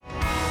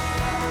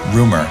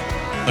Rumor,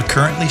 a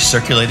currently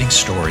circulating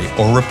story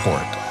or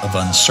report of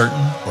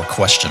uncertain or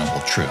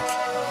questionable truth.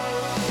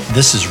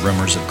 This is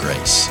Rumors of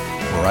Grace,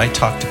 where I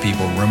talk to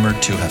people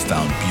rumored to have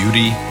found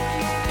beauty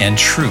and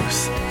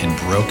truth in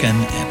broken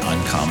and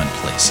uncommon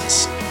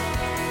places.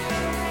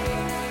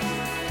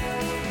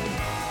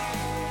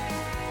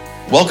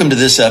 Welcome to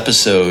this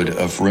episode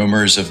of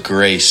Rumors of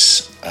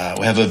Grace.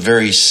 We have a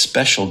very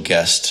special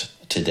guest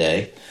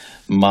today.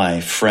 My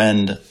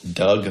friend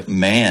Doug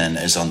Mann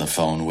is on the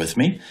phone with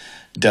me.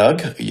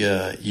 Doug,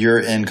 you're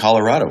in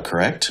Colorado,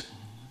 correct?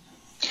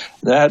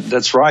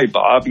 That's right,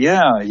 Bob.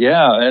 Yeah.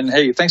 And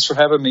hey, thanks for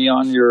having me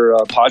on your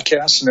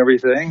podcast and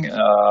everything.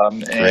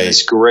 And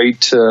it's great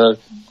to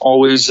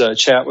always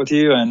chat with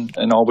you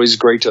and always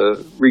great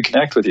to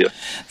reconnect with you.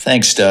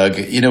 Thanks, Doug.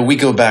 You know, we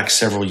go back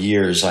several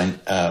years.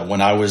 When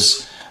I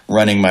was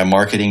running my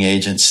marketing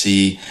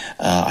agency,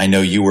 I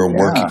know you were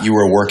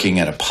working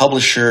at a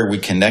publisher. We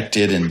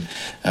connected, and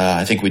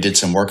I think we did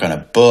some work on a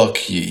book.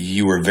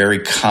 You were very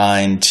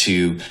kind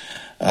to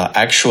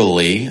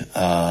actually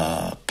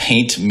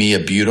paint me a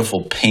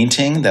beautiful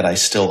painting that I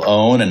still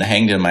own and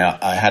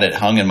I had it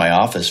hung in my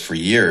office for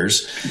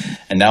years,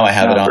 and now I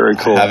have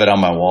have it on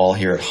my wall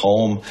here at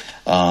home.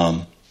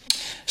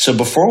 So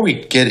before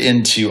we get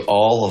into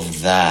all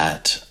of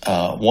that,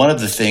 one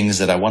of the things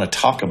that I want to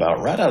talk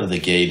about right out of the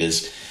gate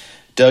is,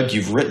 Doug,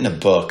 you've written a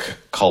book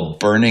called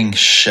Burning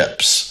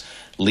Ships,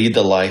 Lead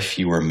the Life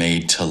You Were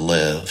Made to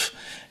Live.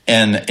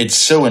 And it's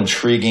so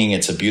intriguing.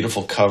 It's a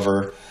beautiful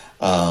cover.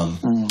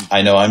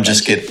 I know I'm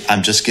just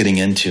getting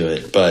into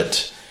it,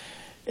 but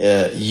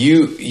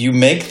you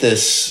make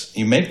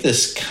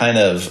this kind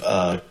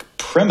of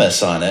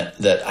premise on it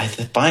that I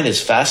find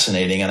is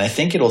fascinating, and I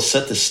think it'll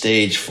set the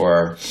stage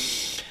for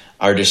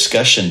our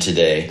discussion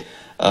today.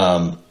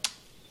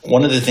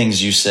 One of the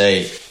things you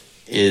say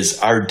is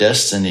our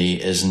destiny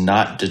is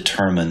not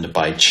determined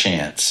by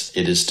chance.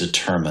 It is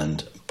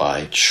determined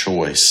by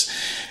choice.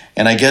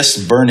 And I guess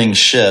Burning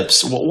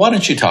Ships, why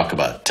don't you talk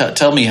about it?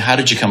 Tell me, how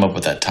did you come up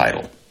with that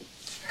title?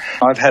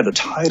 I've had the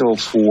title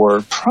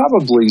for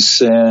probably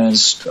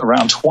since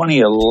around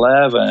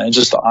 2011, and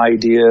just the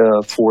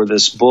idea for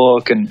this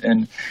book.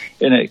 And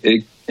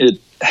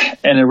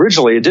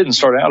originally it didn't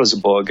start out as a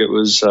book. It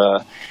was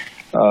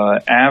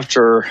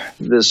after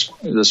this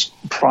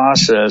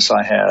process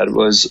I had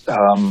was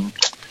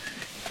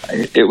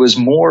it was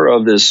more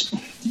of this,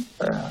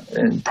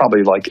 and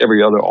probably like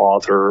every other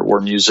author or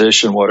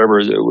musician, whatever,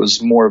 it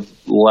was more or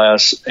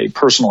less a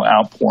personal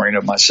outpouring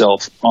of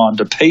myself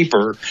onto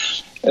paper.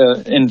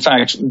 In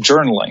fact,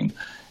 journaling.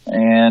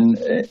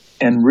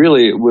 And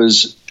really it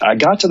was, I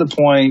got to the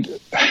point,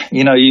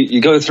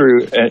 you go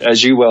through,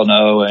 as you well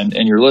know, and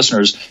your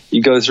listeners,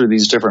 you go through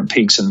these different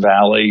peaks and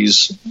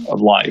valleys of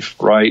life,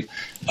 right?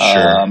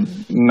 Sure.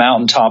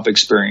 Mountaintop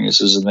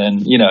experiences, and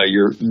then,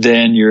 you're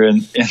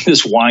in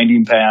this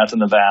winding path in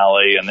the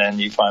valley, and then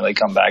you finally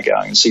come back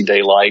out and see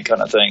daylight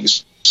kind of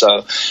things.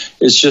 So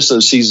it's just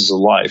those seasons of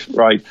life,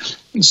 right?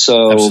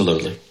 So,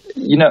 absolutely.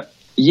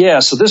 Yeah,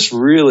 so this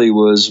really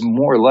was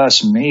more or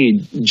less me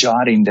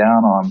jotting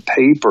down on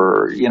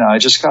paper. I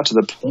just got to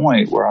the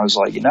point where I was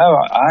like,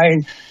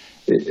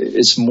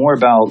 it's more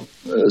about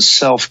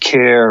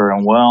self-care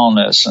and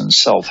wellness and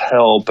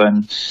self-help.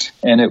 And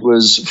it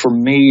was for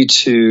me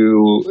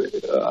to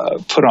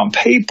put on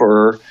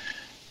paper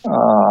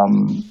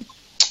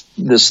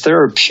this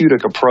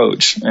therapeutic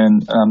approach.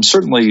 And I'm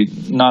certainly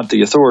not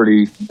the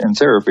authority in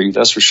therapy,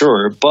 that's for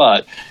sure,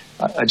 but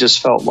I just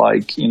felt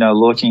like,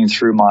 looking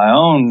through my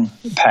own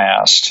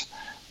past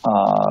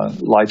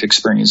life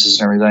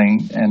experiences and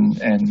everything,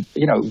 and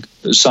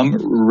some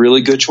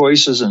really good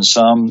choices and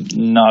some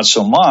not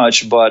so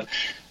much. But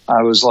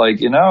I was like,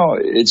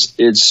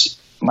 it's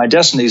my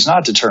destiny is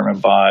not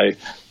determined by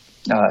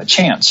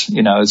chance.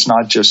 It's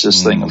not just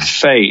this thing of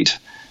fate.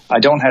 I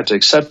don't have to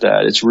accept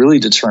that. It's really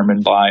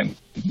determined by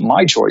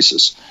my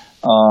choices.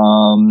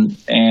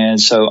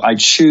 And so I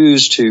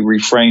choose to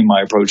reframe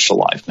my approach to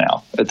life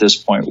now at this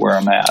point where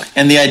I'm at.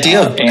 And the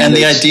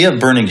idea of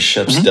burning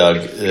ships, Doug,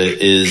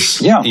 is,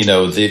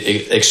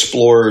 the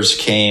explorers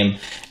came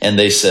and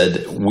they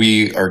said,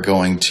 we are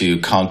going to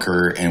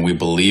conquer, and we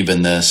believe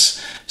in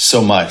this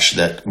so much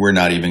that we're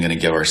not even going to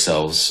give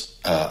ourselves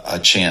a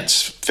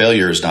chance.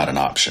 Failure is not an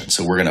option.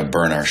 So we're going to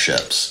burn our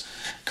ships.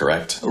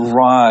 Correct.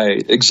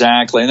 Right,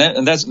 exactly,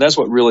 and that's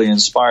what really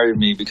inspired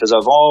me, because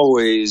I've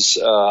always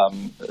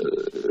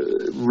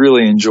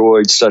really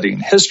enjoyed studying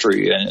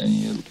history,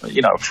 and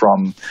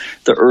from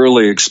the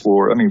early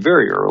explorer. I mean,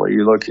 very early.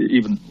 You look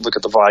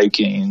at the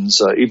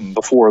Vikings, even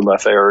before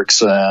Leif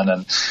Erikson,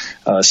 and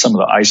some of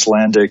the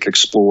Icelandic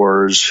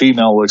explorers,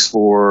 female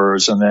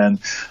explorers, and then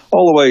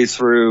all the way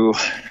through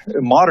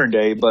modern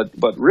day. But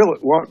really,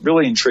 what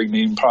really intrigued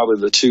me, and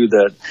probably the two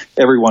that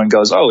everyone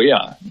goes, oh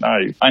yeah,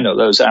 I know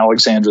those,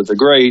 Alexander the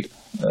Great,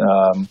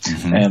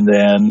 and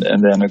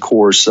then of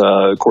course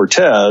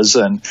Cortez,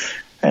 and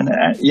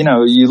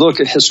you look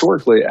at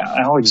historically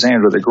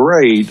Alexander the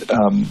Great,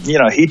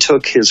 he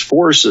took his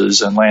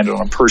forces and landed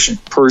on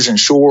Persian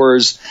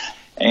shores.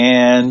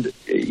 And,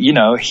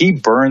 he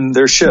burned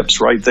their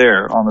ships right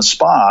there on the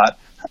spot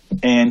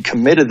and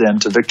committed them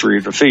to victory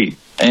or defeat.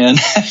 And,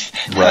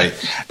 right.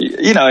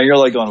 You're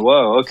like going,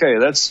 whoa, okay,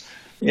 that's,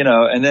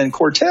 and then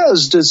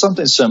Cortez did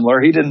something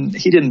similar. He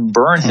didn't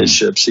burn his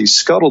ships. He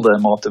scuttled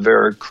them off the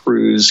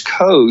Veracruz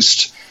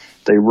coast.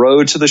 They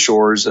rowed to the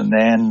shores, and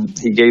then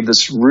he gave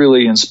this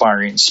really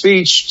inspiring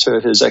speech to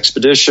his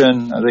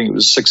expedition. I think it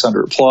was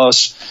 600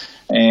 plus,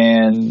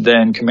 and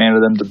then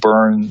commanded them to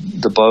burn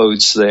the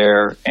boats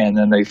there. And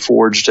then they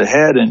forged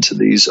ahead into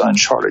these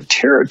uncharted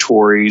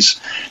territories.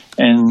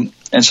 And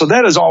so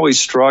that has always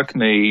struck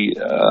me,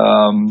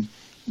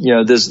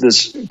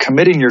 this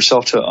committing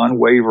yourself to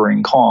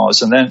unwavering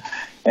cause. And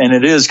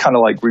it is kind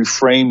of like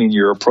reframing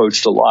your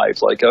approach to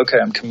life. Like, okay,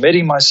 I'm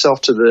committing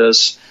myself to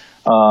this,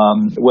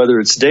 whether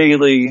it's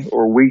daily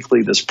or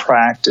weekly, this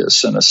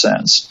practice in a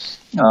sense.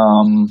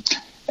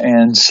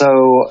 And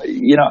so,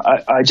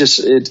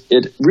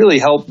 it really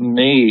helped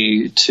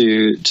me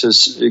to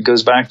it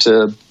goes back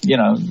to,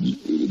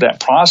 that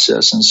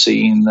process and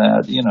seeing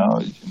that,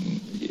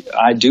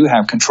 I do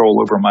have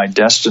control over my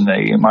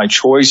destiny, and my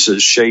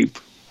choices shape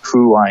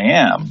who I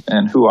am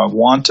and who I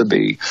want to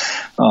be.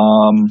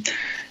 So,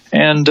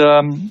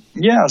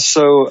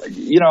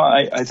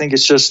 I think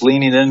it's just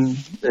leaning in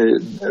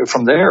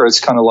from there. It's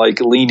kind of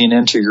like leaning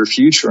into your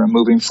future and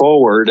moving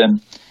forward.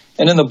 And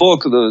in the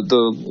book,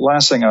 the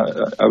last thing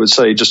I would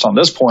say just on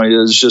this point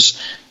is just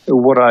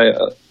what I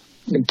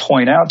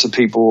point out to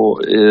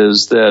people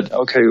is that,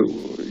 okay,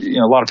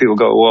 a lot of people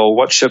go, well,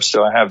 what ships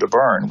do I have to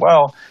burn?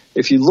 Well,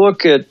 if you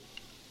look at,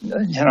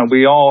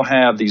 we all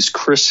have these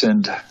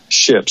christened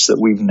ships that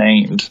we've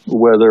named,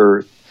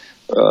 whether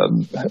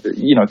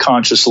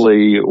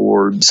consciously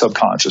or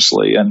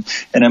subconsciously. And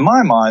in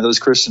my mind, those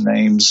Christian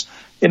names,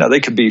 they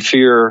could be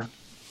fear,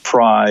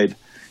 pride,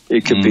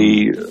 it could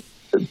be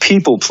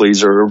people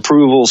pleaser,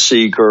 approval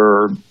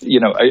seeker,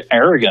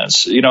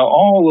 arrogance,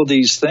 all of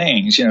these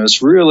things.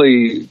 It's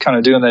really kind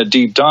of doing that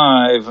deep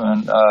dive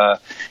and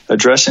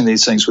addressing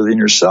these things within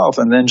yourself,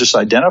 and then just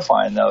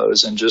identifying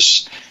those and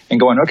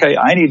going, okay,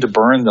 I need to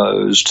burn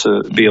those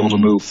to be able to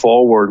move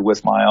forward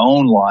with my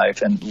own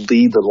life and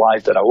lead the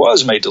life that I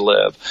was made to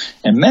live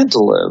and meant to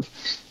live.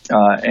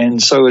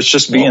 And so it's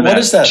just being what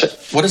does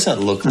that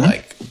look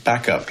like?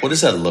 Back up. What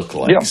does that look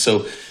like? Yeah.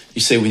 So you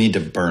say we need to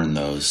burn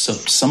those. So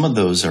some of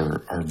those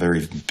are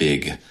very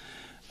big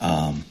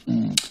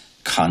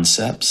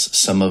concepts.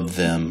 Some of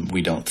them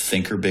we don't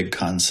think are big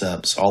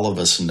concepts. All of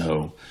us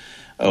know,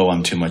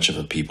 I'm too much of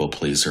a people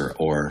pleaser,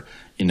 or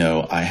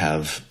I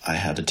have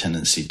a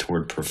tendency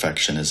toward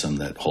perfectionism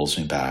that holds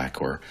me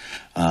back, or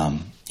I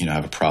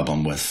have a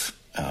problem with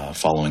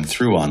following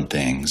through on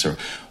things, or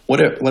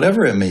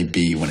whatever it may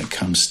be when it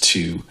comes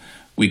to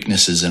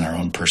weaknesses in our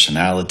own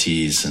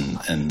personalities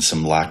and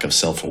some lack of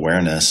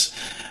self-awareness.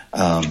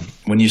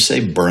 When you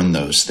say burn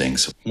those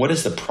things, what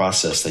is the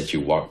process that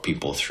you walk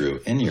people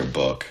through in your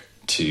book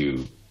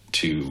to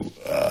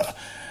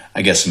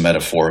I guess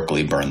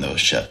metaphorically burn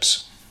those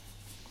ships?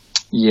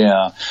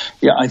 Yeah.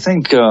 I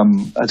think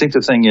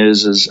the thing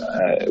is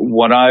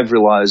what I've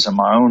realized in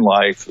my own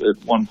life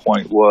at one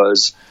point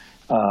was,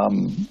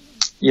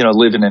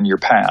 living in your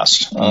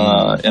past,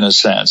 in a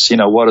sense.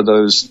 What are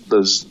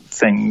those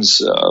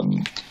things,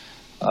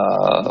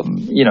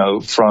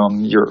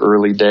 from your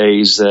early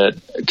days that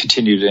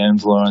continue to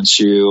influence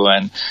you.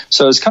 And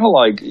so it's kind of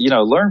like,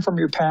 learn from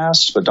your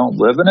past, but don't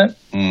live in it,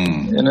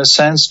 in a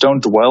sense.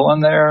 Don't dwell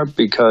in there,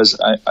 because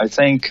I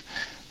think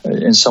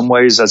in some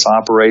ways that's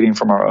operating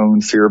from our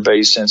own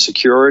fear-based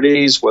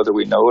insecurities, whether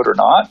we know it or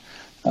not.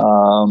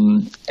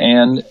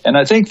 And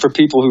I think for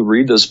people who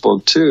read this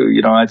book too,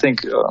 I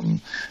think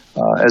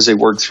as they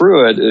work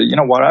through it,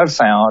 what I've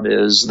found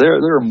is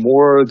there are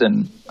more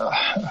than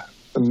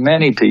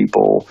many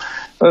people,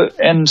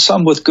 and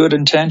some with good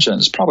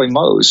intentions, probably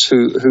most,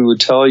 who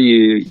would tell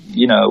you,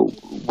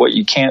 what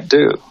you can't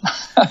do.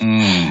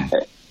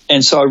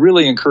 And so I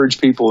really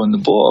encourage people in the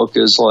book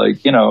is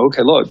like,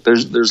 okay, look,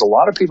 there's a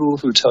lot of people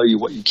who tell you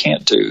what you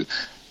can't do.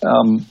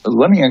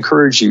 Let me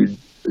encourage you,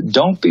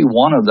 don't be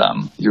one of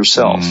them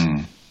yourself.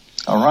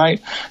 All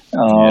right.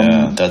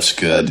 Yeah, that's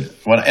good.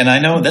 Well, and I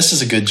know this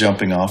is a good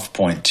jumping off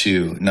point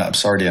too. No, I'm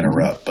sorry to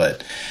interrupt,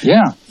 but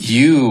yeah,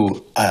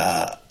 you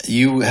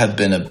have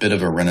been a bit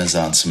of a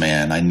Renaissance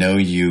man. I know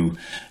you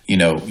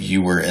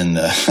were in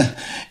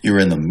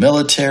the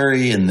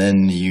military, and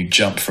then you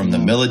jumped from the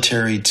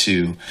military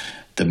to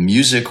the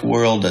music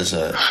world as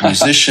a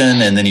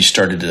musician, and then you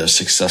started a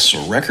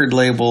successful record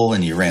label,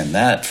 and you ran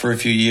that for a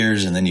few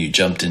years, and then you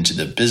jumped into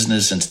the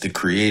business, into the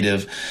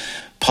creative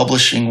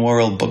publishing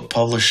world, book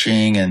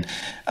publishing. And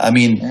I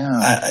mean,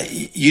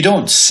 you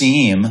don't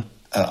seem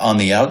on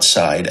the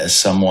outside as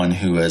someone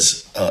who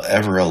has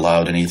ever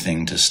allowed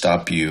anything to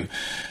stop you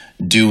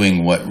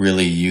doing what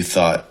really you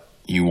thought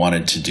you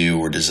wanted to do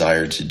or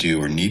desired to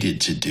do or needed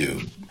to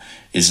do.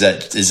 Is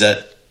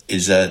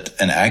that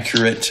an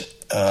accurate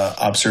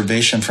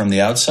observation from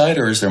the outside,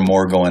 or is there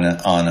more going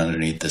on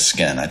underneath the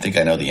skin? I think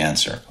I know the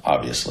answer,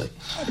 obviously.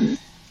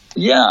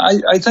 Yeah,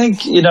 I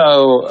think,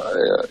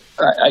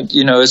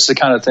 it's the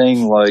kind of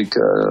thing like,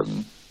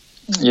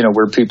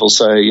 where people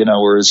say,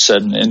 where it's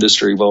said in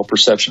industry, well,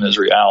 perception is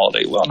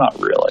reality. Well, not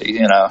really,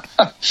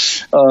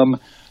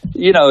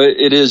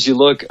 it is. You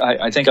look.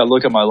 I think I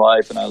look at my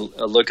life and I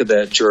look at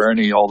that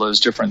journey, all those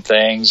different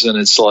things, and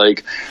it's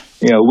like,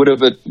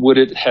 would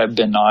it have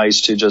been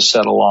nice to just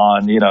settle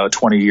on, a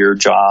 20-year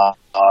job,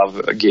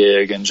 a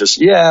gig, and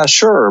just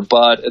sure.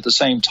 But at the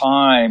same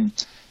time,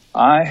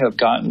 I have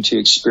gotten to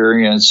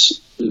experience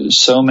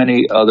so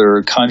many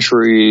other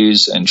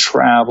countries and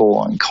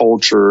travel and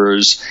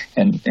cultures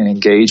and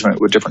engagement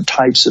with different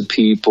types of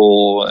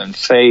people and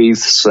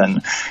faiths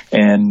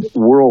and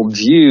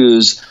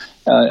worldviews.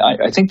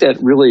 I think that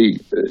really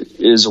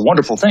is a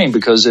wonderful thing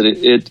because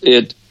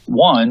it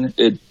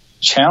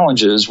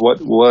challenges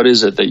what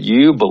is it that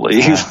you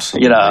believe,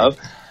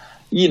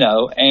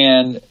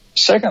 and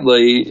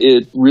secondly,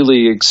 it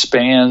really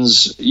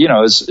expands,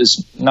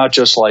 it's not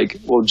just like,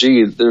 well,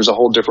 gee, there's a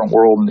whole different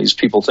world and these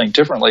people think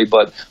differently,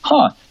 but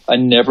I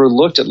never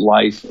looked at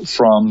life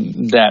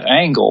from that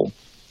angle.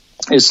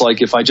 It's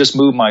like if I just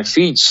move my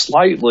feet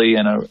slightly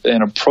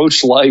and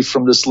approach life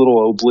from this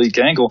little oblique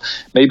angle,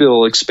 maybe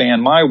it'll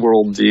expand my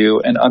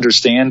worldview and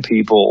understand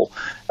people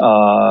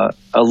a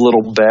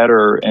little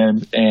better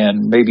and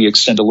maybe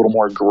extend a little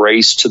more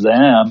grace to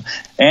them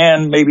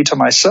and maybe to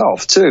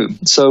myself too.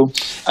 So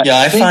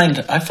I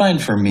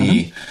find for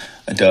me,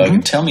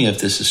 Doug, tell me if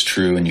this is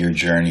true in your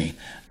journey,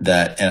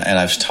 that and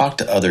I've talked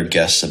to other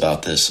guests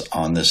about this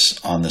on this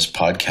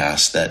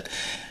podcast, that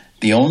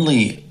the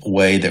only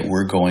way that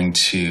we're going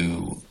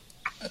to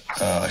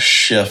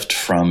shift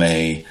from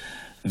a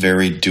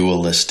very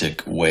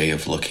dualistic way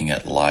of looking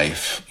at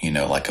life,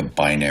 like a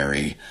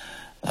binary,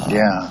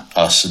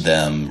 us,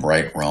 them,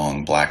 right,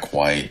 wrong, black,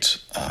 white,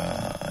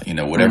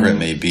 whatever it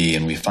may be,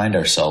 and we find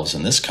ourselves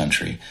in this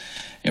country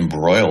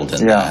embroiled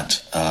in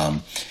that,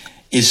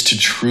 is to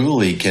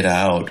truly get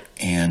out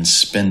and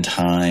spend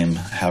time,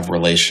 have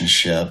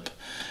relationship,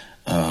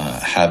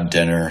 have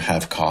dinner,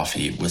 have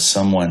coffee with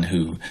someone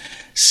who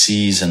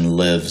sees and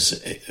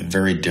lives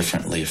very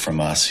differently from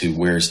us, who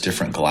wears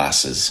different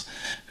glasses,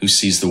 who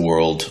sees the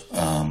world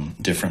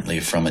differently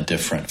from a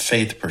different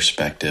faith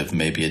perspective,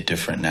 maybe a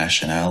different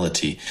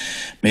nationality,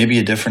 maybe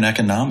a different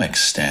economic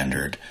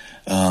standard,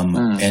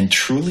 and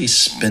truly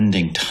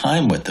spending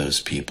time with those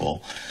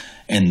people.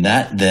 And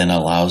that then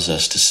allows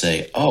us to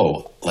say,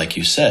 oh, like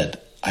you said,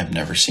 I've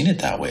never seen it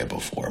that way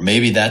before.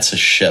 Maybe that's a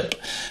ship,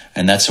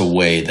 and that's a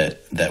way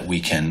that we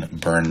can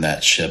burn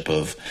that ship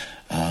of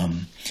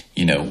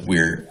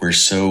we're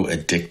so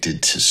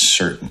addicted to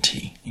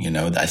certainty.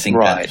 I think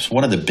that's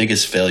one of the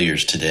biggest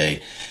failures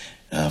today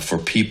for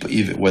people,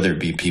 even whether it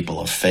be people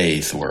of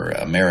faith or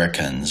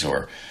Americans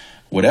or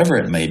whatever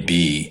it may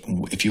be.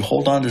 If you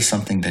hold on to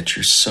something that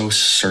you're so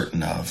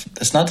certain of,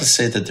 that's not to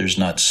say that there's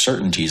not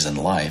certainties in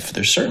life.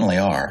 There certainly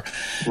are.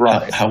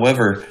 Right.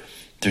 However,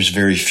 there's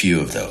very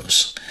few of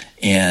those.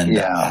 And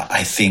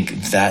I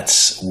think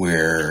that's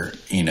where,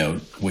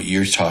 what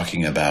you're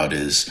talking about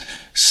is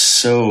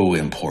so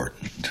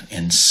important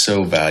and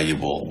so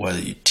valuable, whether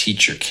you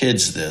teach your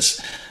kids this,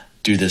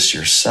 do this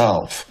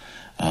yourself.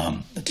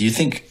 Do you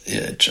think,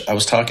 I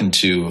was talking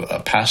to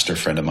a pastor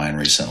friend of mine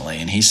recently,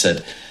 and he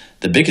said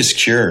the biggest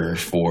cure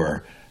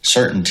for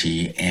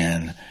certainty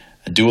and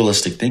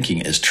dualistic thinking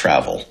is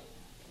travel.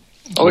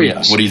 Oh,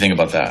 yes. What do you think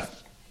about that?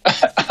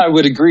 I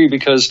would agree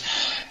because,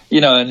 I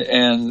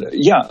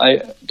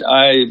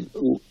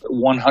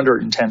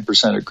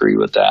 110% agree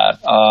with that.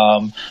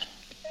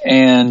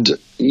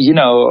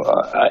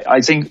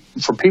 I think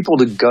for people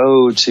to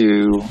go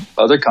to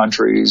other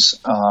countries,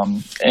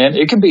 and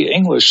it can be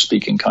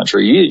English-speaking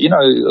country. A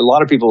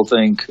lot of people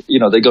think,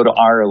 they go to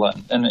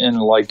Ireland, and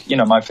like,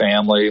 my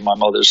family, my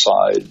mother's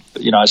side,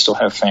 I still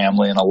have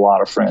family and a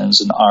lot of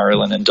friends in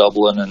Ireland and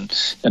Dublin and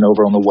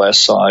over on the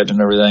west side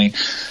and everything.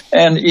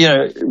 And,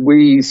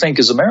 we think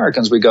as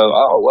Americans, we go,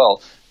 oh,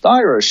 well, the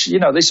Irish,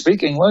 they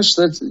speak English.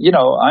 That's,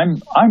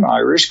 I'm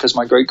Irish because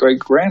my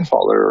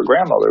great-great-grandfather or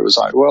grandmother was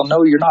Irish. Well,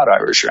 no, you're not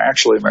Irish. You're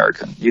actually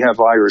American. You have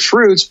Irish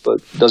roots,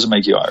 but it doesn't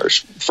make you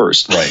Irish,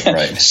 first.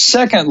 Right.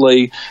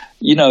 Secondly,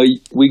 you go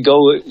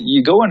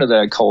into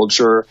that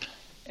culture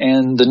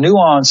and the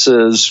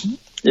nuances,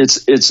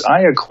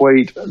 I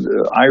equate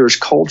Irish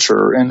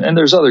culture, and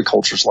there's other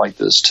cultures like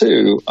this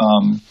too,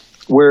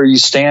 where you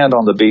stand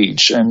on the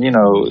beach and,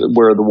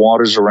 where the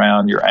water's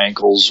around your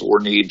ankles or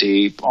knee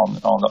deep on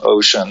the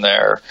ocean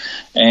there.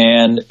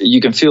 And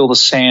you can feel the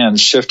sand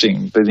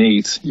shifting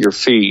beneath your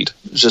feet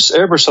just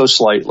ever so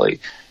slightly.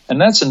 And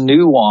that's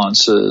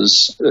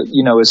nuances.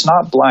 It's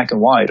not black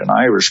and white in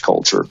Irish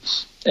culture.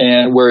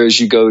 And whereas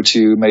you go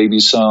to maybe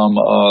some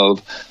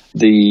of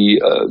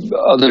the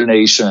other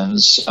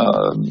nations,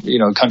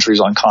 countries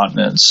on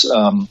continents,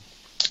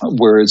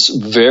 where it's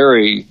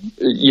very,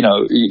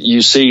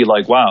 you see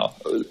like, wow,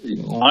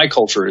 my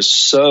culture is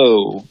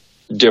so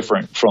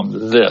different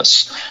from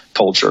this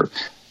culture.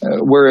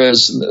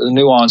 Whereas the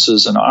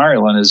nuances in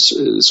Ireland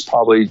is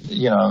probably,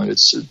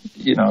 it's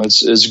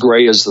as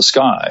gray as the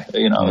sky,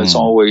 it's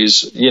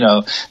always,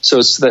 so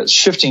it's that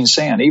shifting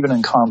sand, even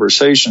in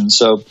conversation.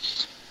 So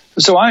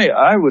So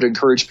I would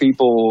encourage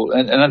people,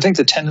 and I think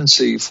the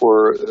tendency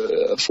for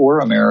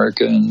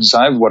Americans,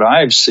 what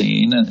I've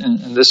seen,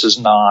 and this is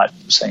not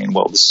saying,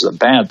 well, this is a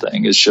bad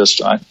thing. It's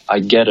just I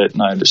get it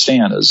and I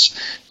understand. Is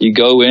you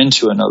go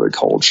into another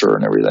culture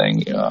and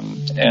everything,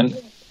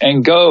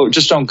 and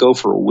just don't go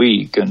for a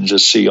week and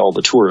just see all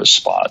the tourist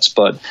spots,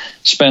 but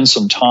spend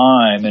some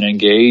time and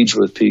engage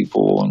with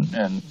people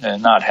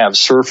and not have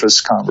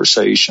surface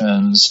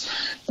conversations,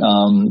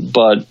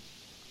 but.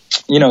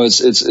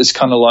 It's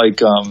kind of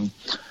like,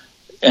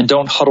 and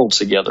don't huddle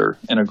together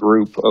in a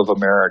group of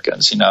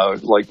Americans,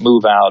 like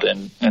move out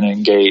and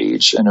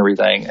engage and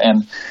everything.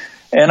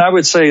 And I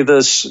would say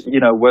this,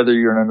 whether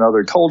you're in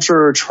another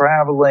culture,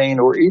 traveling,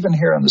 or even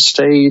here in the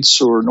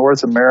States or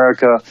North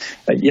America,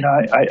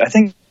 I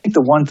think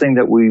the one thing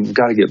that we've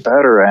got to get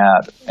better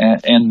at,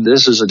 and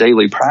this is a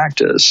daily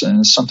practice,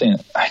 and it's something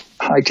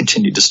I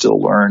continue to still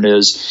learn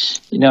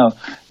is,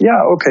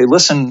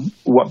 listen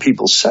what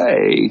people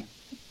say,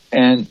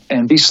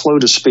 and be slow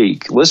to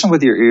speak. Listen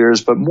with your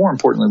ears, but more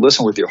importantly,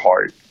 listen with your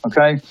heart,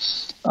 okay?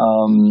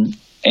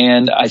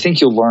 And I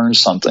think you'll learn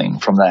something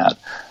from that.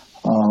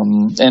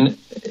 And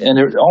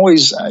it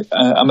always,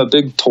 I'm a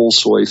big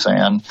Tolstoy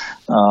fan,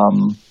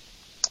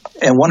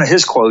 and one of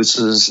his quotes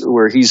is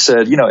where he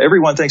said,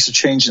 everyone thinks of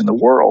changing the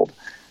world,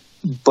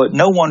 but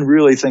no one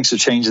really thinks of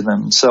changing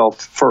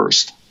themselves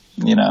first,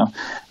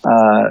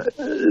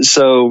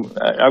 So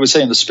I would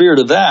say in the spirit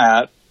of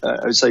that,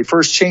 I would say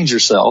first change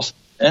yourself,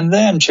 and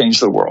then change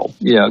the world.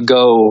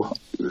 Go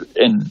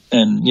and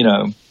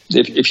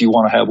if you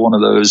want to have one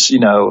of those,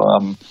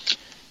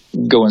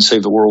 go and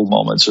save the world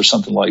moments or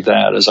something like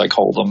that, as I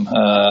call them,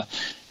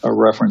 or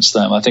reference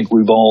them. I think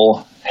we've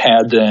all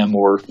had them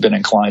or been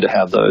inclined to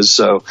have those.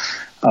 So,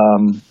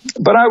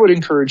 but I would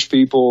encourage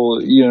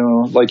people,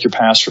 like your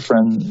pastor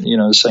friend,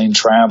 saying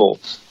travel.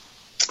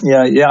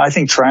 Yeah, I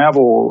think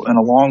travel, and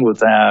along with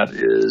that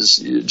is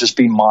just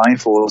be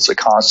mindful. It's a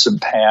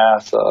constant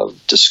path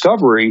of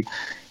discovery,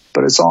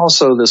 but it's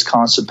also this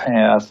constant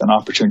path and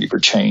opportunity for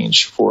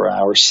change for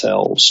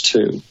ourselves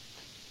too.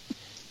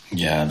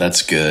 Yeah,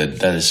 that's good.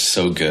 That is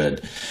so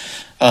good.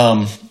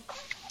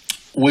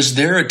 Was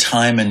there a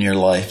time in your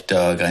life,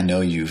 Doug? I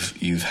know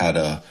you've had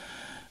a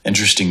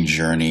interesting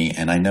journey,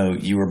 and I know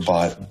you were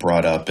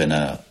brought up in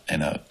a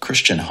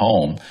Christian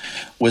home.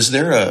 Was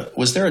there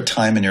a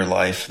time in your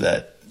life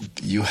that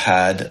you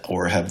had,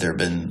 or have there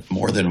been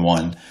more than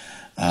one,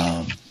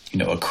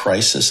 a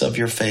crisis of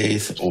your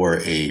faith or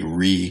a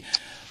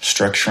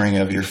restructuring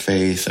of your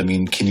faith? I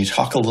mean, can you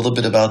talk a little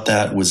bit about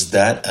that? Was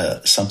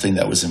that something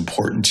that was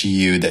important to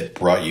you that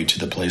brought you to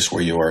the place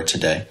where you are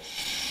today?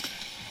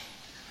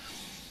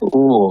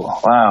 Oh,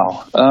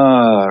 wow.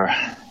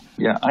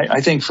 Yeah,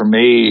 I think for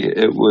me,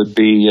 it would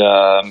be,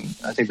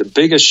 I think the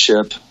biggest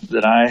ship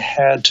that I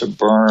had to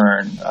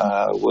burn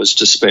was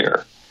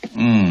despair.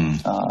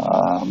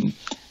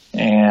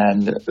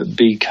 And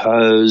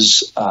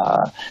because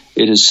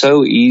it is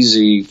so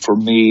easy for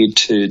me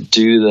to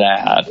do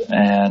that,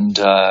 and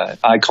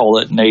I call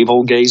it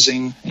navel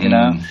gazing,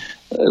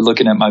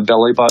 looking at my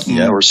belly button,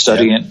 or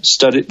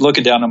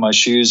looking down at my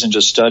shoes and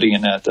just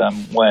studying at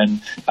them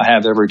when I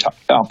have every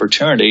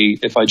opportunity.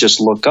 If I just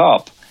look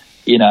up,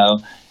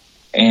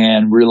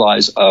 and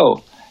realize,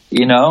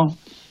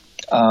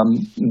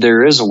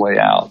 there is a way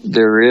out.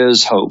 There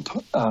is hope.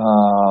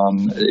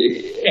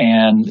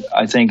 And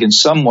I think in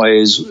some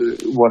ways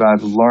what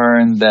I've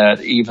learned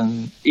that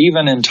even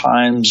in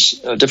times,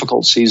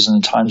 difficult seasons,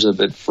 in times of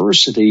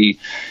adversity,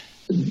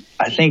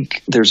 I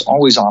think there's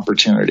always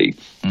opportunity.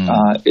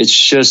 It's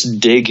just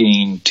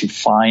digging to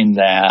find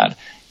that,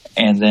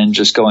 and then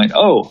just going,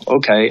 oh,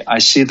 okay, I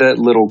see that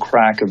little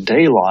crack of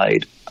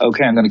daylight.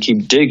 Okay, I'm going to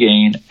keep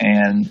digging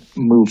and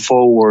move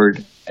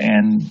forward.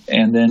 And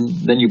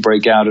then you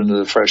break out into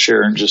the fresh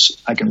air and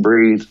just, I can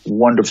breathe.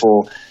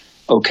 Wonderful.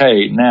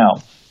 Okay,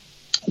 now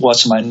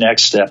what's my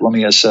next step? Let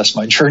me assess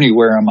my journey.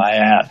 Where am I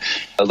at?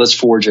 Let's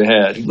forge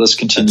ahead. Let's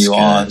continue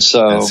on.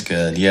 So that's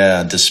good.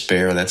 Yeah,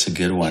 despair. That's a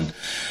good one.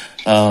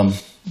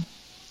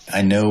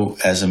 I know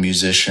as a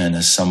musician,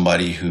 as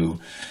somebody who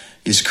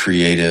is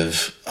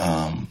creative,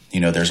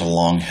 there's a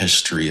long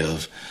history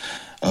of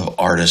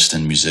artists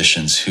and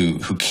musicians who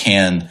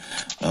can,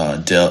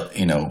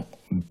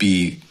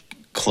 be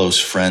close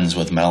friends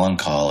with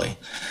melancholy.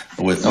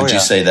 Would you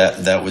say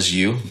that was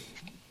you?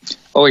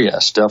 Oh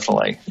yes,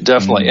 definitely.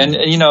 And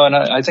and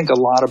I think a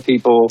lot of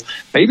people,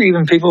 maybe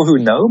even people who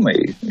know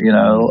me,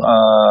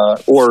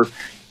 or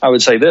I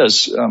would say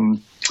this,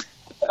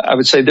 I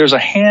would say there's a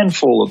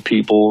handful of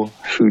people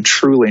who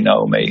truly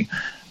know me,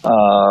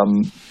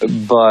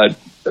 but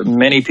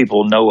many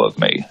people know of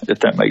me, if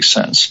that makes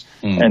sense.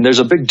 And there's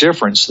a big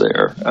difference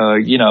there,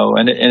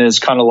 and it's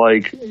kind of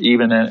like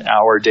even in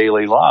our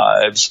daily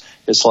lives,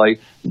 it's like,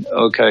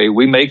 okay,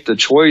 we make the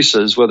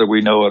choices whether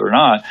we know it or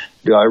not.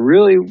 Do I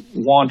really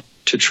want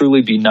to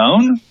truly be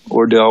known,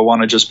 or do I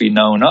want to just be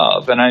known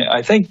of? And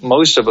I think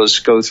most of us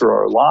go through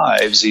our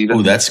lives even.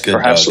 Oh, that's good,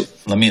 perhaps, Doug.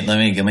 Let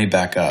me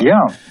back up.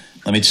 Yeah.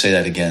 Let me say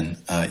that again.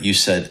 You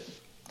said,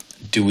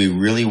 do we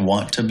really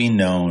want to be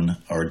known,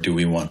 or do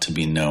we want to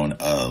be known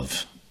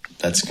of?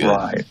 That's good.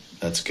 Right.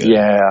 That's good.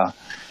 Yeah.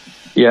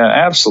 Yeah,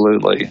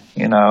 absolutely.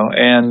 And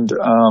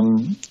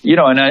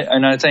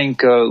I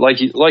think, like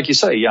you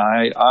say,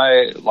 yeah,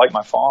 I like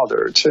my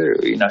father too.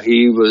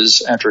 He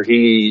was, after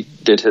he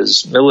did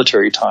his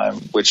military time,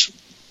 which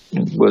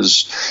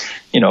was,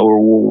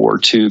 World War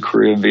II,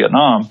 Korea and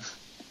Vietnam,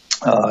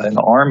 in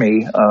the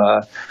Army.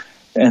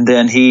 And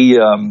then he,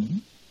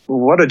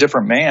 what a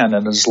different man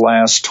in his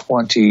last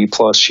 20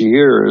 plus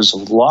years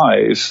of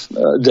life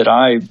that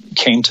I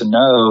came to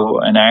know.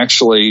 And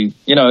actually,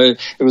 it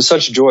was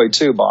such a joy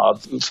too,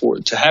 Bob,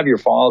 to have your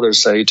father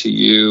say to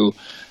you,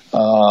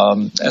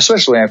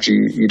 especially after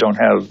you don't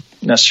have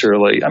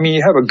necessarily,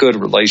 you have a good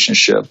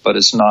relationship, but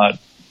it's not,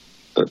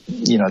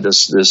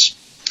 this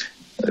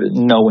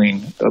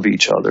knowing of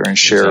each other and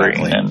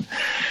sharing. Exactly.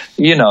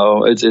 And,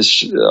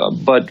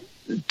 but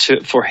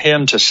for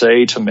him to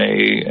say to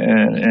me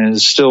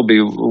and still be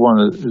one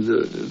of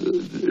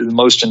the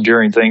most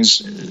enduring things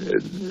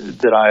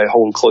that I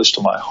hold close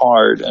to my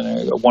heart,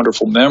 and a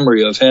wonderful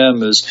memory of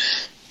him is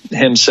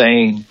him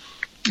saying,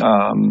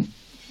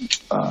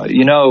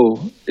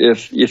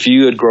 if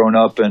you had grown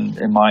up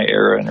in my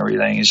era and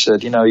everything, he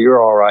said,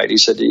 you're all right. He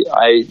said,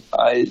 I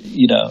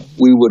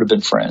we would have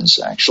been friends,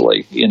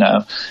 actually. You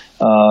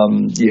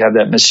have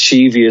that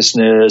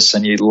mischievousness,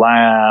 and you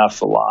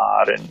laugh a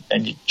lot,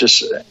 and you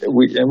just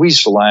we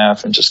used to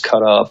laugh and just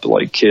cut up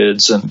like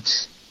kids, and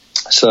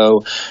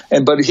so,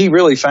 but he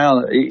really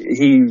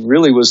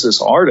was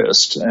this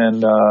artist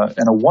and a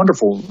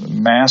wonderful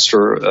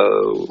master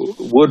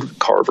wood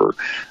carver,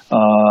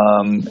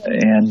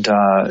 and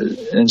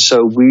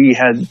so we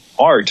had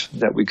art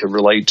that we could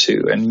relate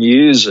to, and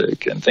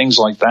music and things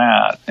like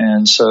that,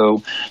 and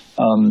so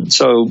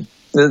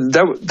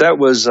that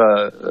was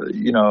a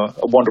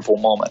wonderful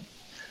moment.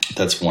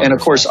 That's wonderful. And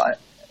of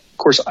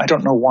course, I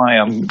don't know why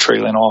I'm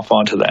trailing off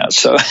onto that.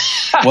 So,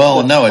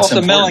 well, no, it's off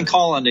the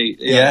melancholy.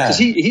 Yeah, because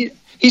he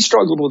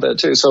struggled with that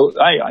too. So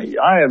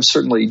I have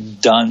certainly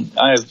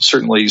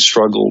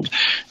struggled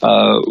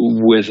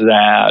with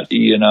that.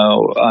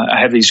 I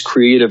have these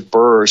creative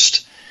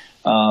bursts,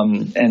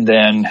 and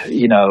then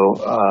you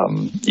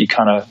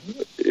kind of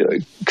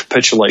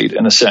capitulate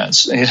in a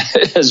sense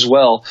as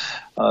well.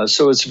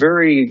 So it's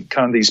very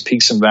kind of these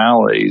peaks and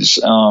valleys.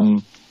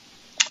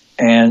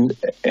 And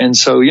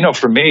so,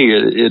 for me,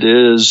 it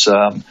is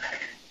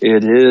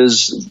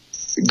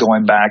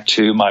going back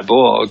to my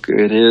book.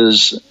 It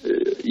is,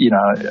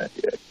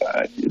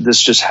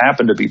 this just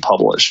happened to be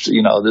published.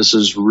 This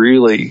is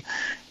really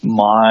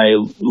my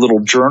little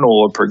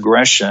journal of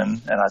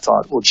progression. And I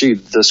thought, well, gee,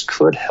 this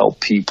could help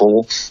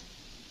people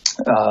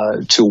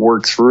to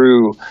work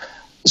through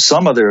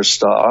some of their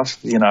stuff,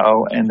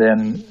 and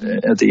then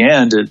at the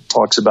end it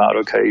talks about,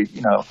 okay,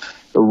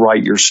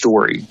 write your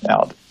story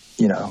out.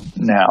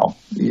 Now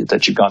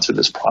that you've gone through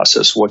this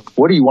process,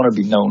 what do you want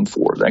to be known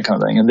for? That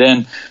kind of thing. And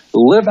then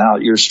live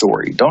out your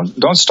story.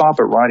 Don't stop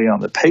at writing on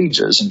the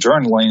pages and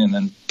journaling and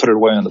then put it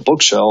away on the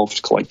bookshelf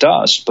to collect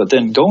dust, but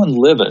then go and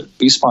live it.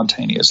 Be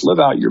spontaneous. Live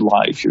out your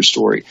life, your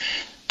story.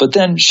 But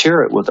then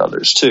share it with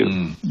others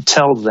too.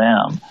 Tell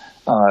them.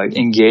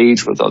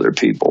 Engage with other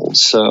people.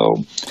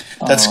 So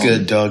that's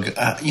good, Doug.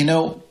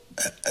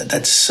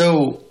 That's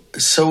so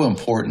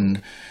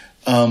important.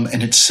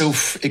 And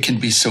it can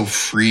be so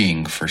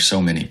freeing for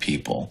so many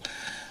people,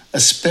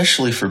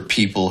 especially for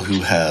people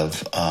who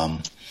have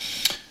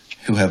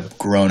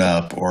grown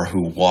up or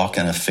who walk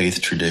in a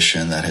faith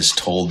tradition that has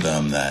told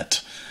them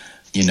that,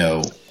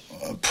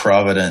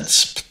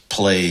 providence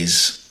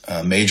plays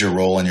a major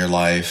role in your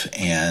life,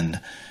 and,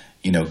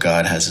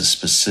 God has a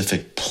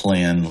specific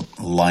plan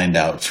lined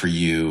out for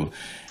you,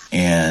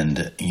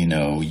 and,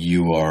 you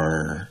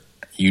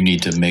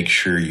need to make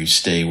sure you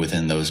stay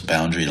within those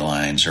boundary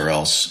lines, or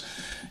else,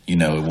 it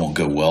won't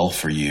go well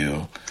for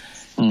you.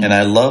 And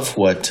I love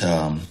what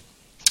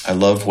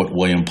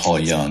William Paul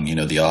Young,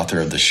 the author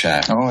of The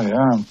Shack. Oh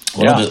yeah.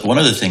 One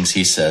of the things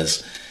he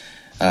says,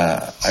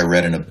 I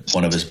read in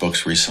one of his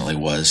books recently,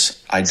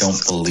 was, I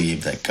don't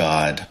believe that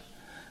God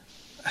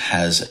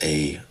has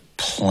a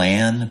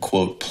plan,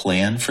 quote,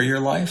 plan for your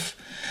life.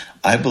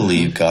 I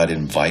believe God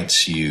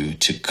invites you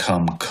to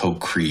come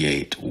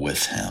co-create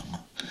with him.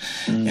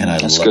 And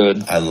that's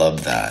good. I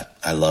love that.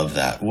 I love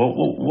that.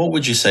 What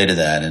would you say to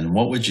that? And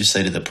what would you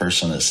say to the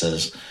person that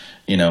says,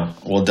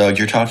 well, Doug,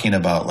 you're talking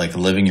about like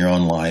living your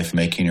own life,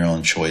 making your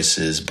own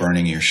choices,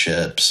 burning your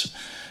ships.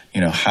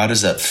 How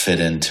does that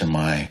fit into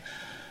my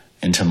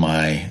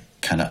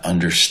kind of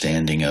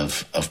understanding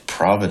of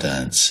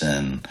providence?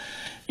 And,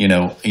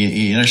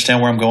 you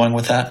understand where I'm going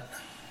with that?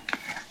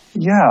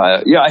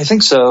 Yeah, I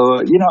think so.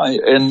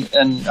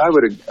 And I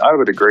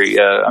would agree.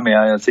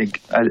 I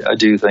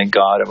do think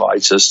God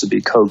invites us to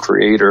be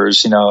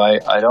co-creators.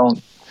 I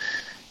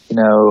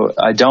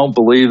don't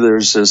believe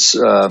there's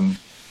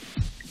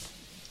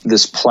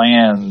this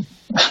plan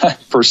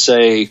per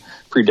se,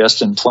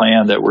 predestined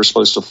plan that we're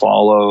supposed to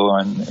follow,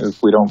 and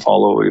if we don't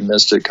follow, we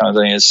missed it, kind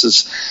of thing. It's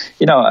just,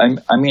 I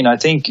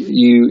think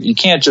you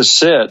can't just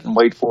sit and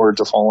wait for it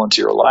to fall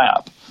into your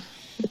lap.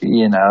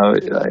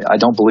 I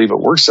don't believe it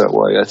works that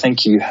way. I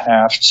think you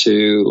have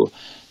to,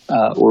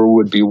 or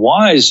would be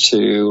wise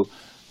to,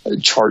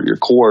 chart your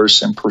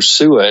course and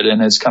pursue it.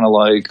 And it's kind of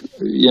like,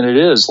 it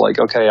is like,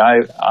 okay,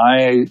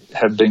 I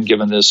have been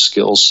given this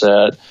skill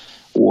set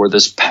or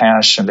this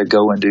passion to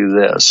go and do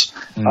this.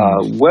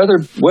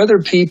 Whether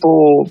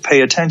people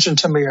pay attention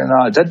to me or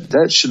not,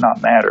 that should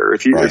not matter.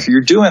 If you're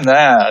doing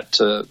that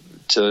to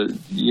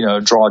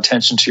draw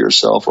attention to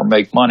yourself or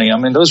make money, I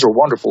mean, those are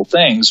wonderful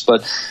things,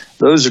 but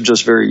those are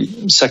just very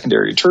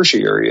secondary,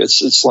 tertiary.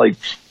 It's like,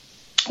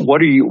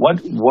 what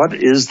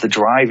is the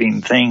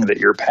driving thing that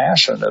you're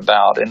passionate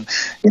about? And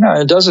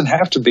it doesn't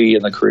have to be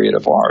in the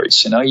creative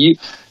arts. Some of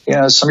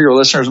your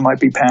listeners might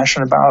be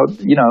passionate about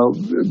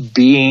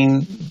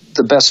being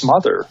the best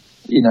mother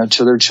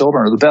to their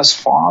children, or the best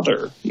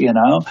father,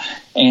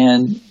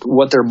 and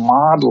what they're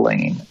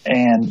modeling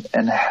and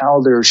how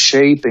they're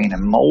shaping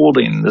and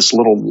molding this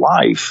little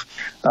life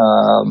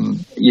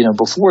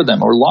before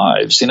them, or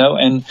lives,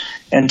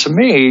 and to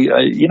me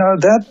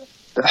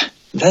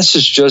This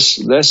is just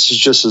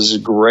as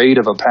great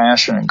of a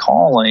passion and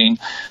calling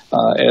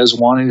as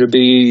wanting to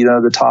be,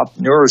 the top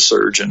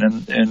neurosurgeon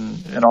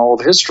in all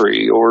of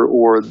history,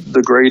 or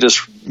the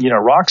greatest,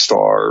 rock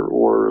star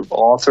or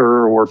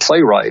author or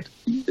playwright.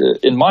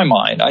 In my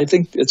mind, I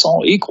think it's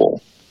all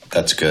equal.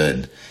 That's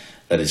good.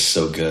 That is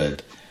so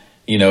good.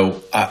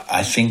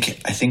 I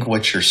think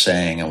what you're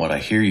saying and what I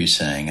hear you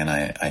saying, and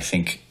I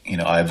think,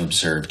 I've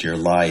observed your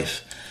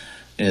life,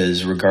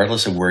 is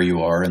regardless of where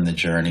you are in the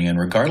journey and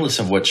regardless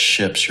of what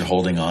ships you're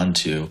holding on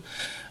to,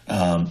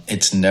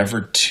 it's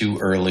never too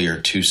early or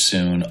too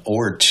soon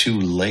or too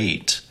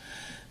late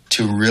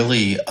to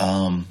really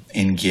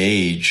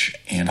engage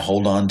and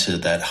hold on to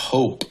that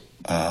hope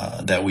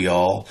that we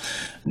all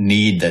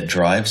need, that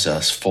drives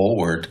us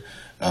forward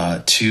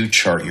to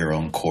chart your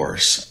own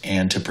course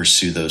and to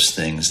pursue those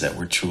things that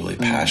we're truly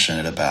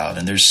passionate about.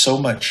 And there's so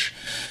much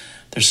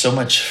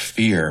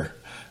fear,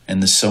 and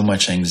there's so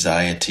much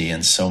anxiety,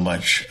 and so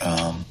much,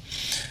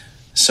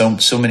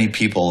 so many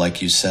people,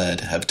 like you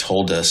said, have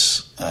told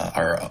us,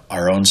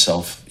 our own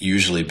self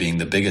usually being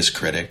the biggest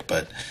critic,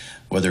 but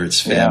whether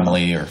it's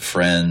family or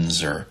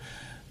friends or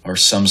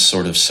some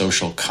sort of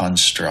social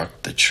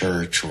construct, the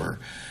church or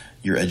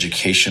your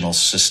educational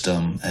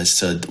system has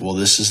said, well,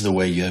 this is the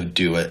way you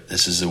do it.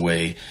 This is the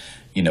way,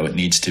 it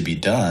needs to be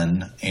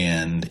done.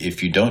 And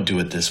if you don't do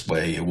it this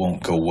way, it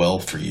won't go well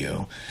for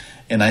you.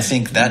 And I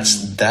think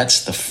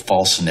that's the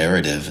false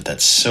narrative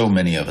that so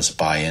many of us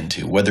buy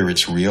into, whether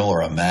it's real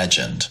or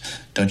imagined.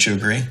 Don't you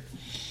agree?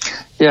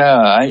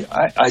 Yeah,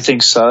 I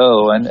think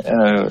so, and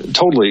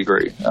totally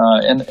agree.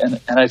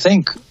 And I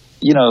think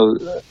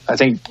I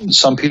think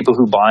some people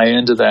who buy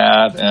into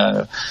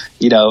that,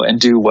 and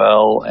do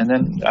well, and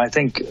then I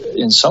think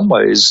in some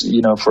ways,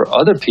 for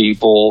other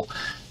people,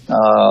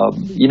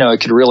 it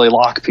could really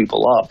lock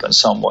people up in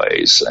some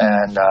ways,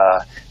 and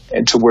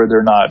to where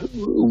they're not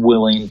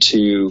willing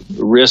to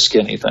risk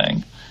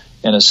anything,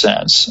 in a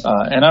sense.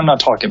 And I'm not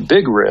talking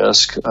big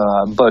risk,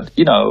 but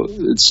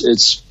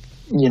it's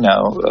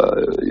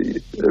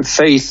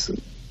faith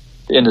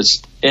in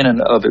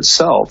and of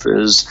itself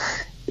is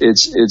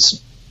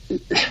it's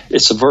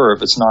a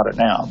verb. It's not a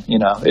noun.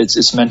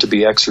 It's meant to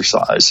be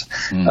exercised.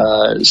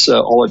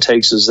 So all it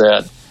takes is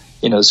that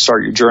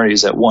start your journey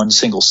is that one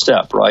single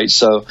step, right?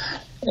 So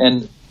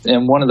and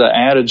one of the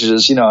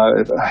adages,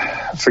 I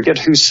forget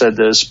who said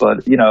this,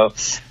 but and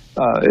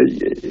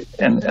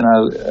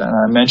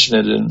I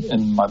mentioned it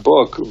in my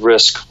book,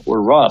 Risk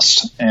or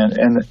Rust,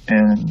 and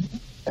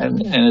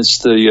it's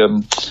the I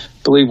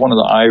believe one of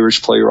the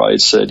Irish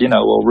playwrights said,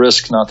 well,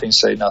 risk nothing,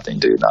 say nothing,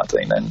 do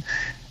nothing,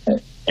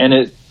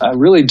 and I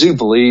really do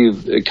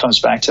believe it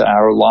comes back to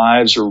our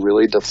lives are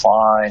really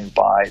defined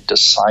by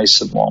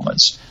decisive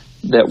moments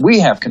that we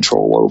have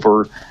control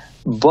over.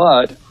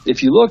 But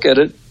if you look at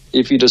it,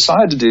 if you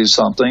decide to do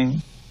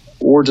something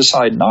or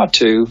decide not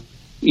to,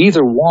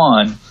 either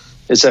one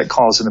is that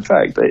cause and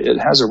effect. It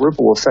has a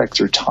ripple effect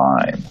through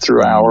time,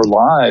 through our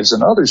lives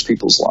and others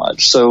people's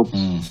lives. So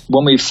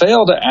when we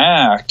fail to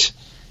act,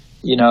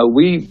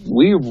 we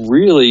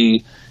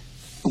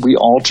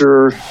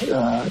alter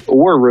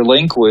or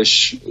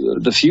relinquish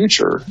the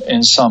future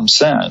in some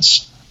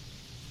sense.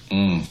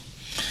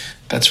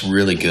 That's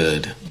really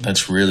good.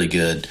 That's really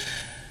good.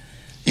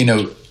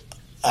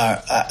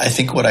 I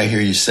think what I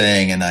hear you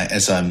saying, and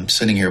as I'm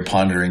sitting here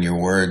pondering your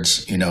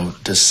words,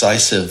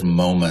 decisive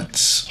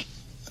moments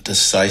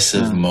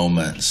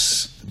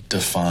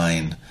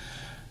define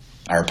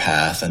our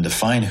path and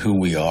define who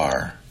we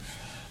are.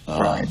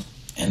 Right.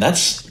 And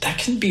that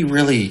can be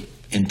really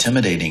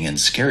intimidating and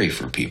scary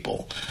for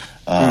people,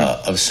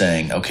 of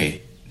saying,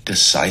 okay,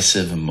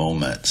 decisive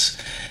moments.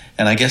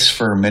 And I guess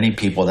for many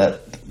people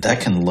that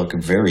can look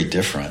very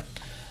different.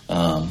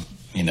 A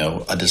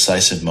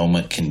decisive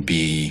moment can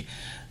be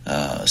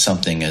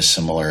something as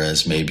similar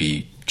as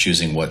maybe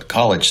choosing what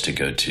college to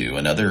go to.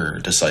 Another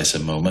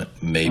decisive moment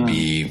may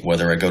be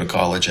whether I go to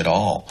college at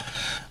all.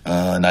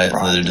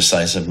 Another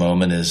decisive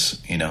moment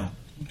is,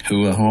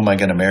 Who am I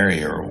going to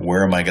marry, or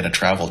where am I going to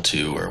travel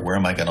to, or where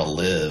am I going to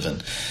live?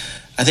 And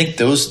I think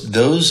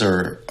those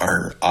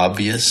are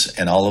obvious,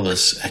 and all of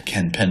us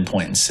can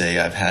pinpoint and say,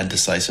 I've had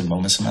decisive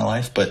moments in my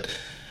life. But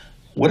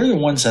what are the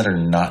ones that are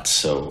not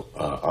so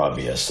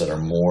obvious, that are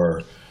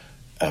more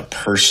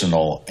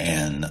personal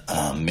and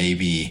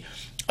maybe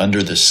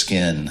under the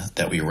skin,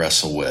 that we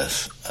wrestle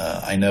with?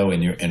 I know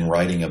in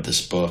writing of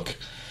this book,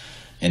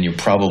 and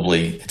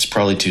it's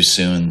probably too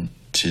soon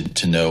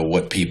to know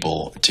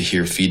to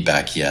hear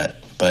feedback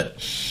yet, but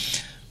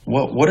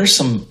what are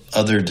some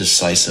other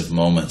decisive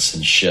moments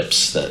and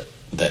ships that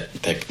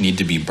need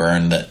to be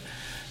burned? That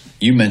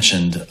you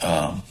mentioned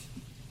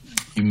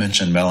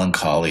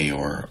melancholy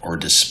or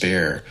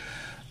despair.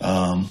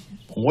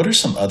 What are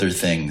some other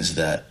things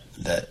that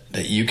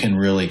you can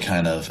really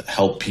kind of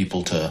help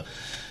people to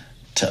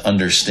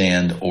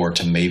understand, or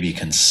to maybe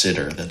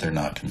consider that they're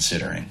not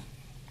considering?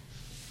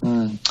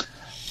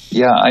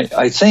 Yeah,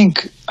 I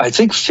think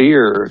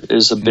fear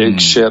is a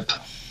big ship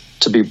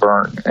to be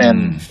burned,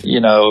 and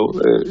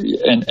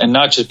and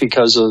not just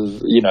because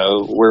of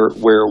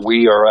where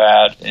we are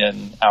at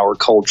in our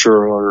culture,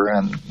 or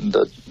in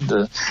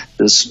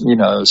this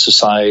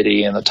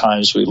society and the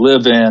times we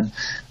live in,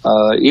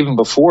 even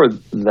before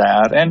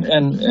that,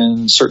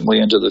 and certainly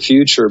into the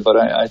future. But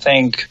I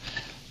think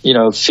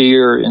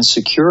fear,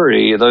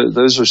 insecurity,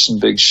 those are some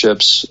big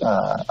ships,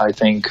 I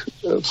think,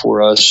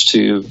 for us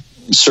to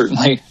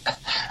certainly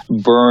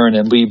burn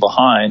and leave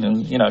behind,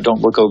 and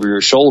don't look over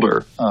your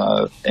shoulder,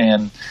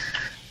 and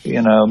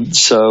it's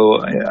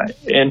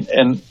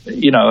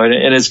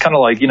kind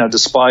of like,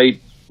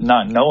 despite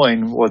not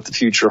knowing what the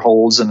future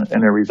holds and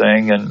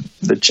everything, and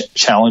the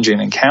challenging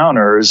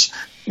encounters,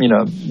 you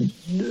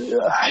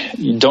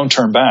don't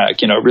turn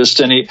back.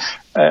 Resist any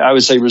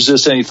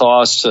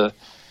thoughts to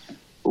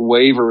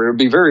waver, or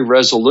be very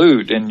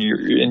resolute in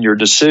your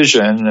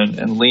decision,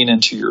 and lean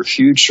into your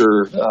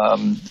future.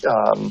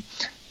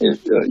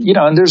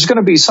 And there's going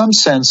to be some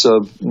sense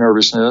of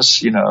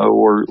nervousness,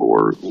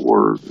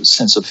 or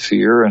sense of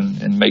fear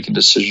and making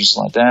decisions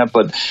like that.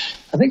 But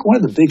I think one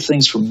of the big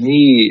things for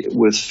me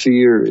with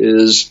fear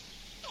is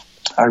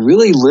I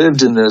really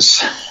lived in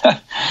this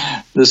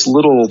this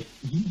little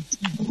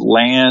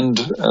land.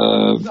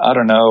 I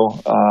don't know,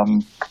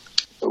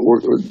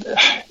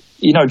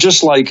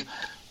 just like,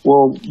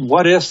 well,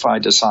 what if I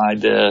decide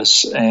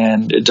this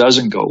and it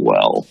doesn't go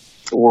well?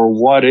 Or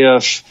what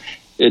if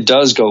it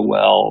does go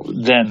well?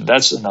 Then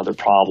that's another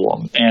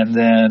problem.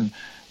 And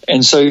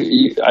so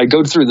I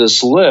go through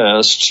this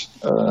list,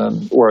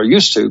 or I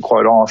used to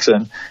quite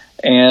often,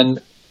 and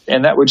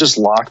that would just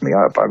lock me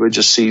up. I would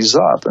just seize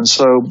up. And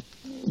so,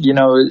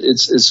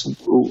 it's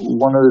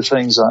one of the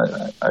things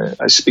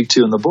I speak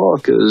to in the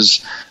book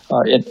is,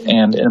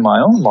 and in my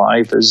own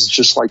life, is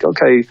just like,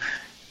 okay,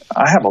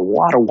 I have a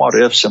lot of what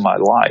ifs in my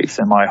life,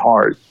 in my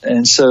heart.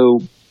 And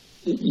so,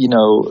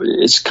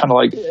 it's kind of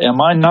like,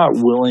 am I not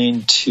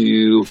willing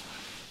to,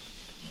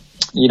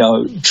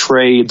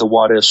 trade the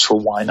what ifs for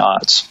why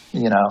nots,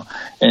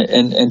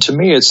 and to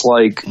me, it's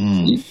like,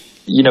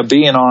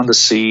 being on the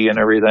sea and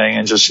everything,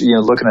 and just,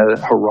 looking at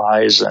the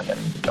horizon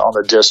and on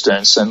the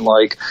distance, and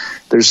like,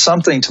 there's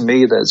something to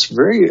me that's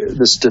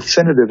this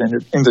definitive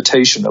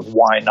invitation of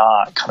why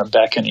not kind of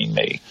beckoning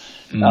me.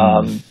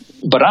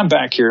 But I'm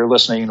back here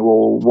listening.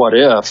 Well, what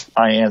if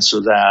I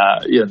answer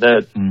that?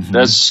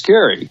 That's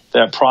scary.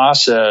 That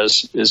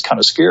process is kind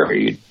of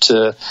scary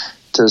to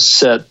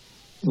set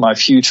my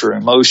future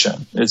in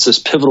motion. It's this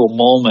pivotal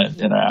moment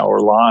in our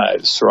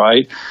lives,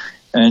 right?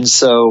 And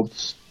so,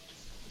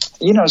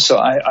 so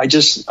I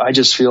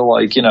just feel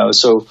like,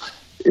 so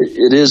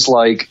it is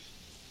like,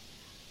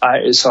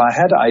 I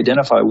had to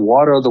identify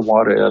what are the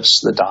what ifs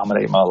that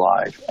dominate my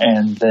life,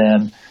 and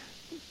then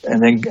I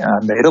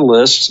made a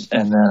list,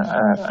 and then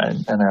I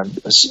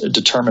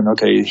determined,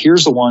 okay,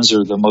 here's the ones that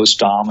are the most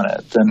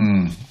dominant.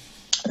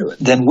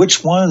 Then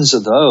which ones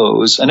of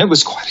those, and it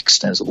was quite an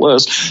extensive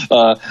list,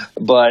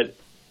 but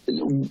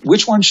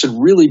which ones should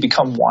really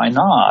become why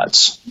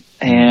nots?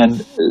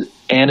 And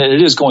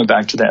it is going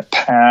back to that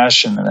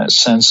passion and that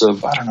sense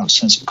of,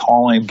 sense of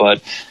calling,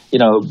 but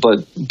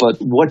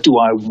what do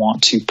I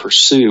want to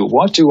pursue?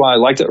 What do I,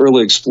 like the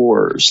early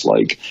explorers,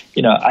 like,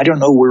 I don't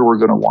know where we're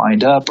going to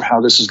wind up or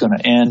how this is going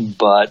to end,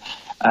 but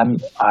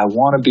I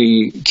want to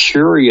be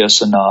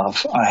curious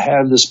enough. I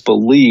have this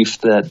belief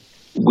that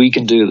we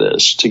can do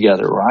this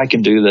together, or I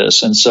can do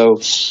this. And so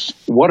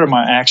what are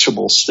my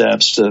actionable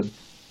steps to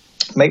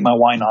make my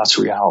why nots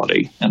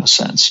reality, in a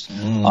sense?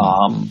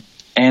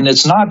 And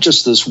it's not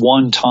just this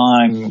one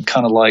time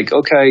kind of like,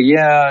 okay,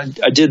 yeah,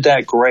 I did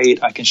that,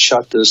 great, I can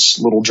shut this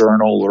little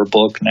journal or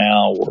book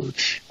now,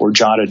 or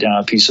jot it down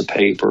on a piece of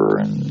paper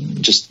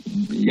and just,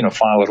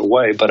 file it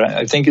away. But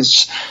I think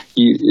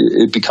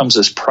it becomes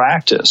this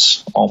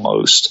practice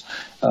almost,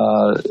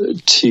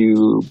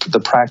 to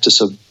the practice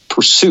of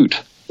pursuit,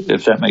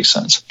 if that makes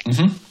sense.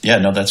 Yeah,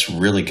 no, that's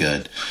really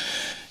good.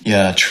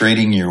 Yeah,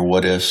 trading your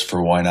what ifs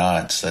for why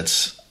nots,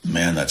 that's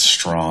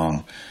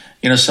strong.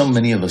 So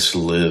many of us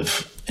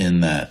live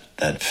in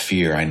that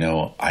fear. I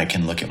know I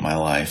can look at my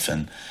life,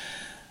 and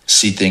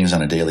see things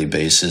on a daily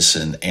basis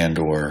and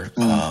or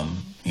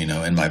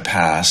in my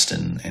past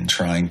and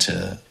trying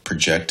to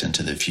project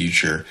into the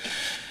future.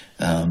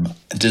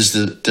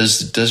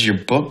 Does your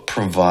book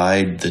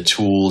provide the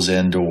tools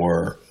and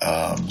or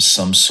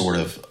some sort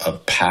of a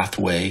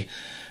pathway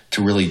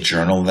to really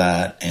journal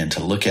that and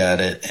to look at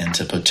it and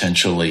to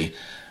potentially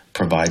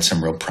provide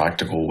some real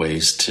practical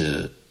ways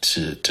to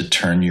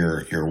turn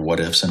your what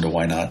ifs into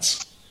why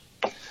nots?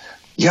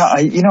 Yeah,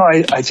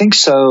 I think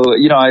so.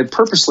 I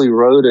purposely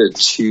wrote it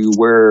to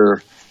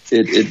where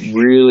it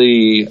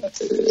really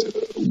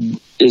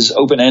is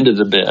open-ended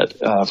a bit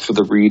for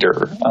the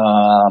reader.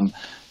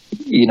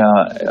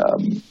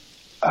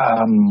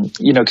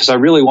 Because I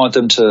really want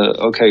them to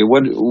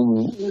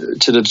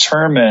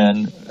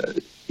determine,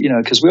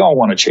 because we all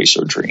want to chase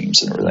our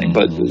dreams and everything,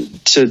 but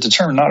to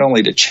determine not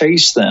only to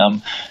chase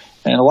them,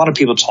 and a lot of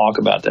people talk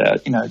about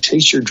that,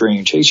 chase your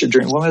dream.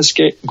 Well, that's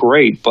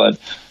great, but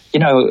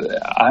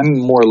I'm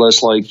more or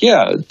less like,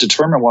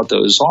 determine what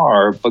those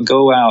are, but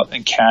go out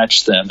and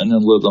catch them and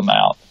then live them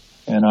out,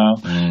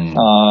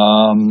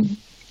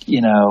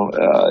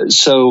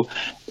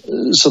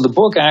 So the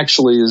book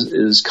actually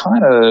is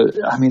kind of,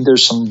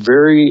 there's some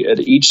at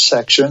each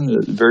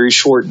section, very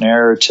short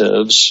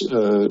narratives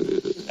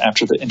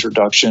after the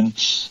introduction,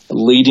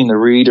 leading the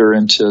reader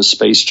into a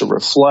space to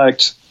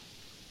reflect.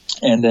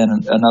 And then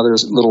another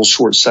little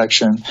short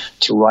section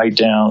to write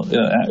down,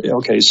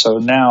 so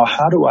now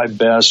how do I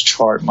best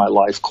chart my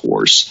life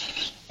course?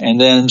 And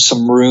then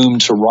some room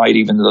to write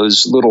even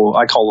those little,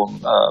 I call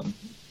them,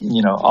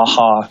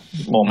 aha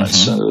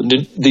moments,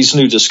 these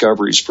new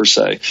discoveries per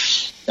se.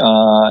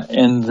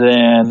 And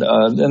then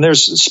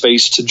there's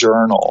space to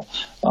journal.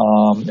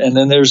 And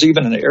then there's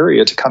even an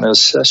area to kind of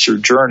assess your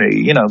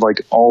journey,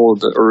 like all of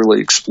the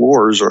early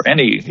explorers or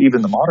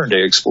even the modern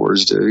day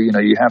explorers do.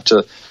 You have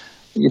to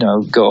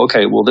go,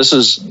 okay, well,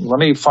 let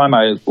me find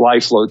my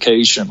life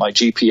location, my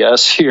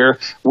GPS here.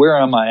 Where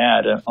am I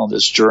at on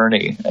this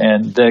journey?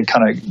 And then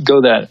kind of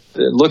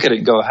look at it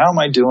and go, how am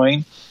I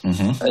doing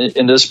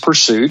in this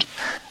pursuit?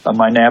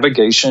 My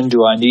navigation,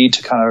 do I need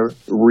to kind of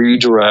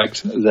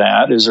redirect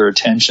that? Is there a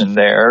tension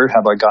there?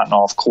 Have I gotten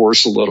off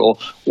course a little?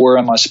 Or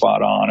am I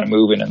spot on and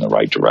moving in the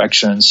right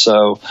direction?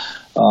 So,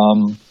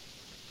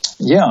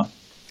 yeah.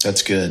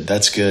 That's good.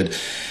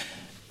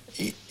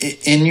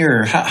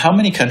 How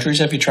many countries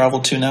have you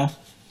traveled to now?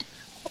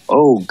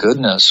 Oh,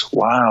 goodness.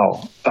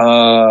 Wow.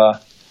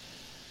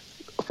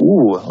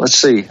 Let's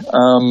see.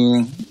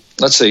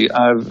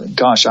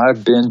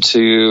 I've been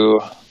to,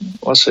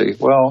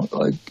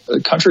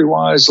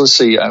 country-wise,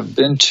 I've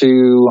been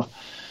to,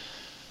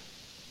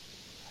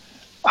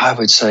 I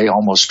would say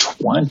almost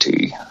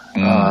 20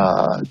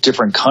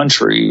 different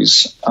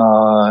countries,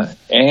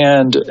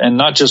 and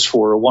not just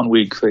for a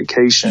 1-week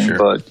vacation,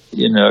 but,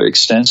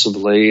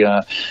 extensively.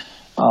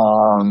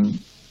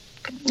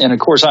 And of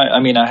course, I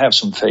have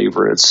some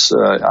favorites.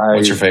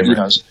 What's your favorite?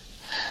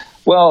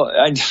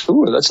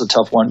 That's a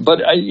tough one.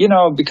 But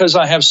because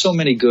I have so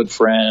many good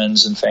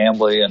friends and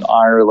family in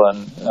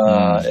Ireland,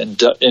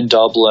 in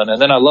Dublin, and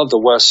then I love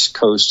the west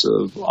coast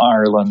of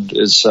Ireland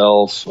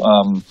itself,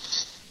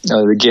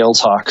 the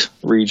Gaeltacht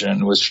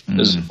region, which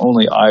is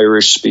only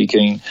Irish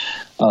speaking.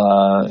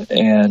 But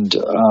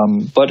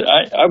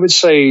I would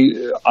say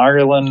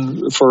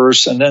Ireland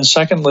first, and then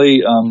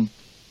secondly,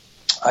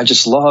 I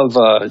just love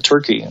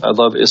Turkey. I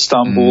love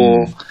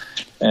Istanbul,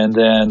 and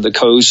then the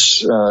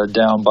coast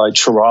down by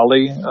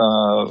Chirali,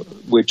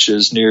 which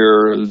is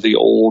near the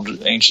old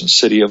ancient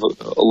city of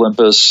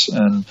Olympus.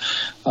 And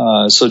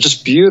so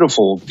just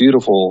beautiful.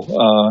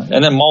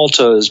 And then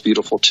Malta is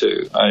beautiful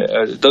too.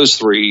 Those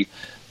three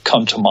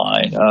come to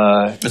mind.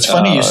 It's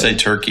funny you say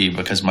Turkey,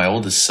 because my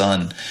oldest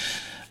son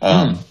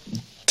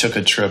took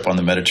a trip on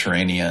the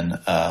Mediterranean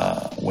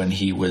when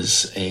he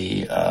was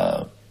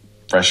a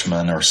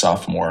freshman or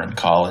sophomore in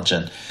college,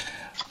 and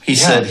he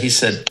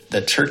said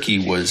that Turkey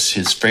was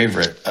his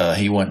favorite.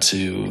 He went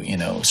to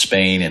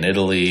Spain and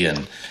Italy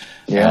and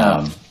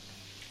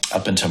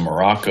up into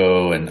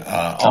Morocco and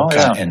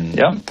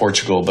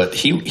Portugal, but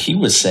he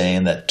was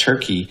saying that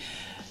Turkey,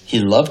 he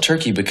loved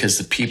Turkey because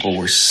the people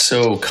were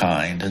so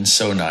kind and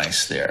so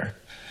nice there.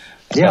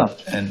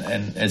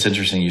 And it's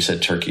interesting you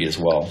said Turkey as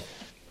well.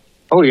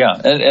 Oh yeah,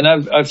 and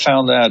I've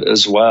found that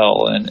as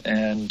well, and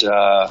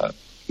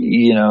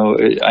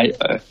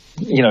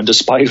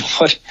despite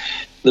what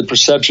the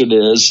perception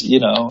is,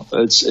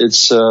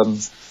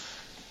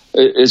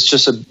 it's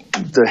just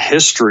the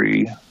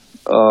history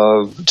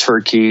of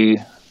Turkey,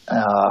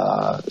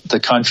 the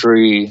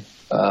country,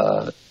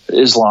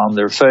 Islam,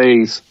 their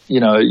faith.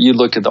 You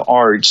look at the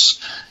arts,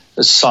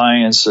 the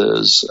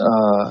sciences,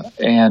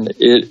 and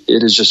it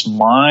is just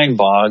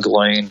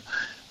mind-boggling.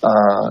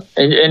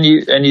 And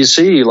you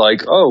see,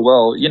 like,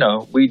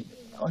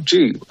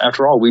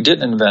 after all, we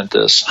didn't invent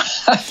this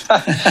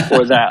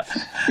or that.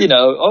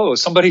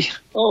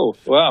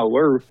 Wow,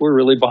 we're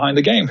really behind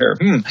the game here.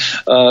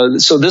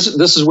 So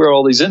this is where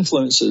all these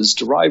influences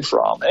derive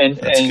from, and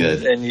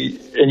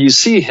you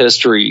see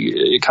history,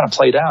 it kind of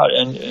played out,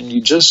 and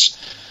you just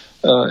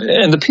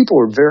and the people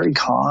were very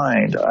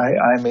kind.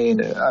 I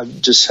mean,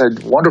 I've just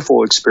had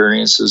wonderful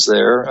experiences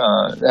there.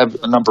 Have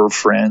a number of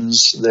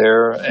friends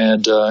there,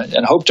 and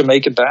hope to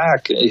make it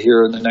back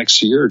here in the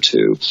next year or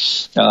two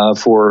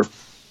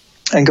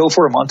and go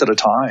for a month at a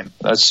time.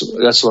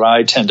 That's what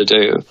I tend to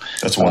do.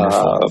 That's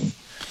wonderful.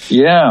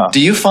 Yeah. Do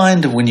you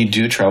find when you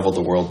do travel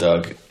the world,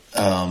 Doug,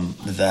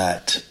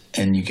 that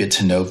and you get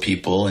to know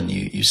people and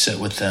you sit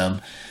with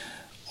them,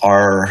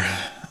 are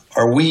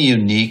we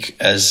unique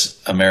as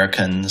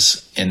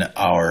Americans in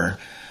our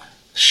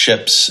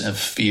ships of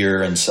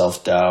fear and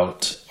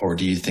self-doubt, or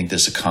do you think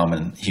this is a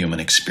common human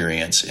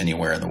experience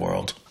anywhere in the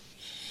world?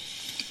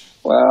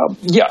 Well,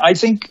 yeah, I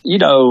think,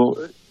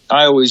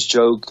 I always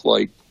joke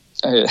like,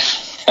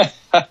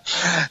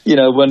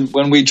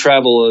 when we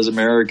travel as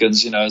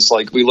Americans, it's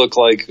like we look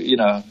like,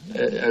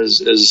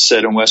 as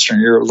said in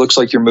Western Europe, it looks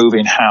like you're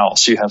moving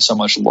house. You have so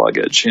much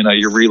luggage,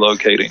 you're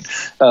relocating,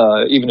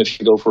 even if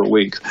you go for a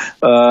week.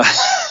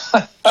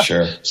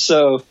 Sure.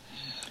 So,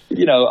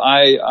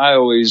 I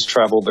always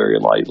travel very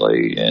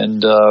lightly.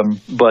 And, no,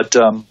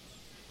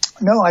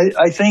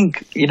 I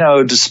think,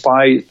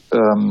 despite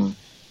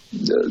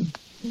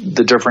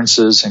the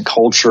differences in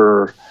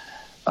culture,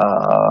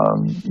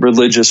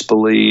 religious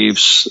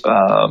beliefs,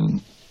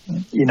 on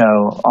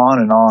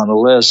and on the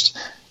list.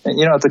 And,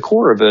 at the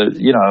core of it,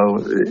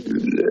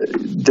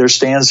 there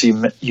stands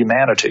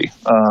humanity.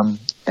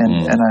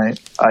 And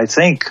I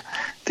think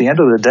at the end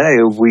of the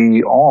day,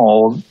 we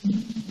all,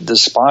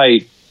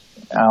 despite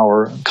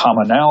our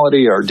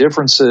commonality, our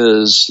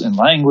differences in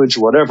language,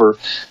 whatever,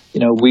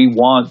 we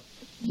want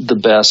the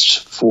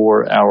best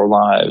for our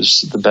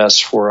lives, the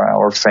best for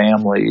our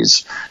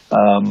families,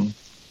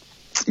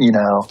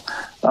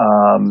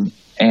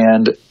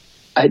 and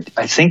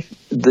I think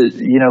that,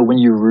 when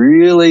you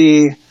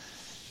really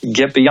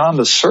get beyond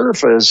the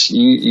surface,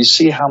 you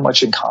see how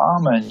much in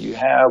common you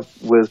have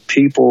with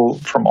people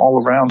from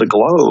all around the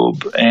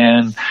globe,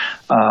 and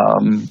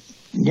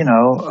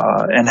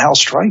and how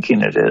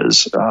striking it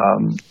is,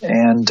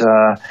 and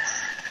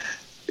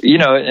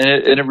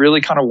it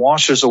really kind of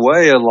washes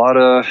away a lot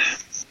of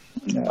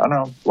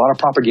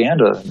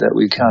propaganda that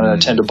we kind of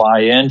tend to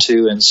buy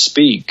into and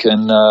speak,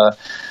 and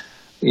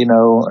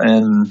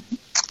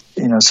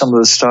some of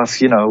the stuff,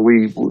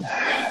 we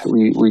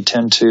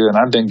tend to, and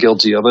I've been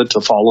guilty of it,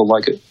 to follow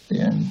like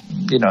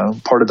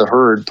part of the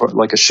herd,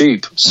 like a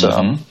sheep.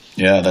 So,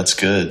 yeah, that's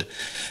good,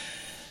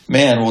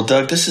 man. Well,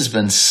 Doug, this has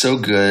been so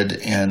good,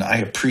 and I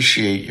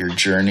appreciate your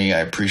journey. I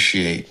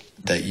appreciate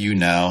that you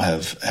now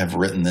have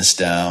written this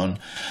down.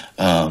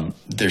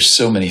 There's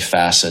so many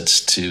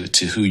facets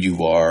to who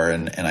you are,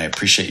 and I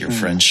appreciate your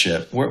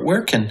friendship.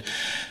 Where can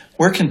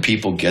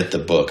people get the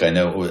book? I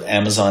know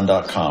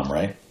Amazon.com,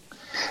 right?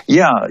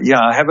 Yeah.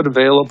 I have it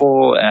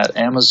available at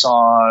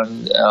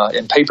Amazon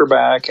in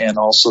paperback and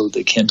also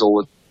the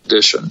Kindle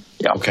edition.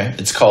 Yeah. Okay.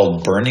 It's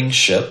called Burning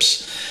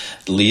Ships: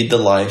 Lead the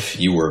Life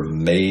You Were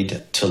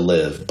Made to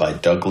Live by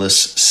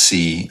Douglas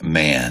C.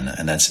 Mann,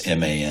 and that's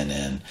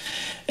Mann.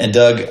 And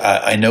Doug,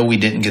 I know we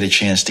didn't get a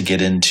chance to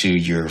get into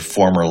your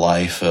former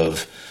life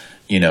of,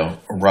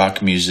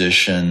 rock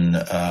musician,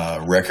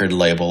 record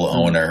label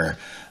owner.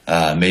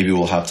 Maybe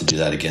we'll have to do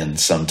that again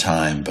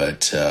sometime,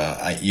 but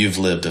you've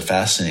lived a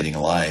fascinating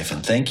life,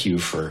 and thank you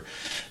for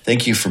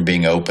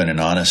being open and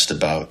honest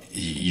about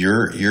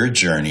your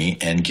journey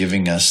and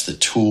giving us the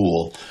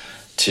tool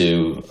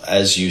to,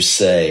 as you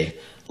say,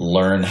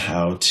 learn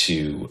how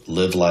to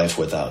live life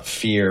without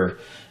fear,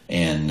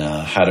 and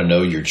how to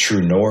know your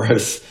true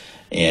north,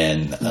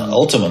 and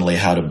ultimately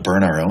how to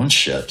burn our own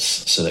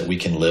ships so that we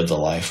can live the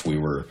life we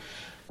were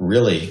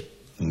really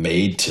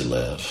made to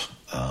live.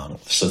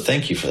 So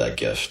thank you for that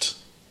gift.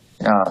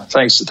 Yeah,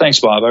 thanks,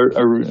 Bob.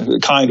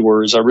 Kind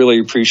words. I really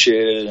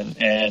appreciate it,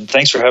 and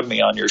thanks for having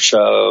me on your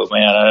show,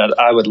 man.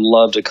 I would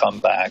love to come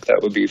back. That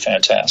would be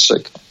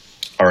fantastic.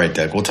 All right,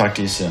 Doug. We'll talk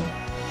to you soon.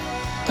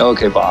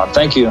 Okay, Bob.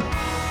 Thank you.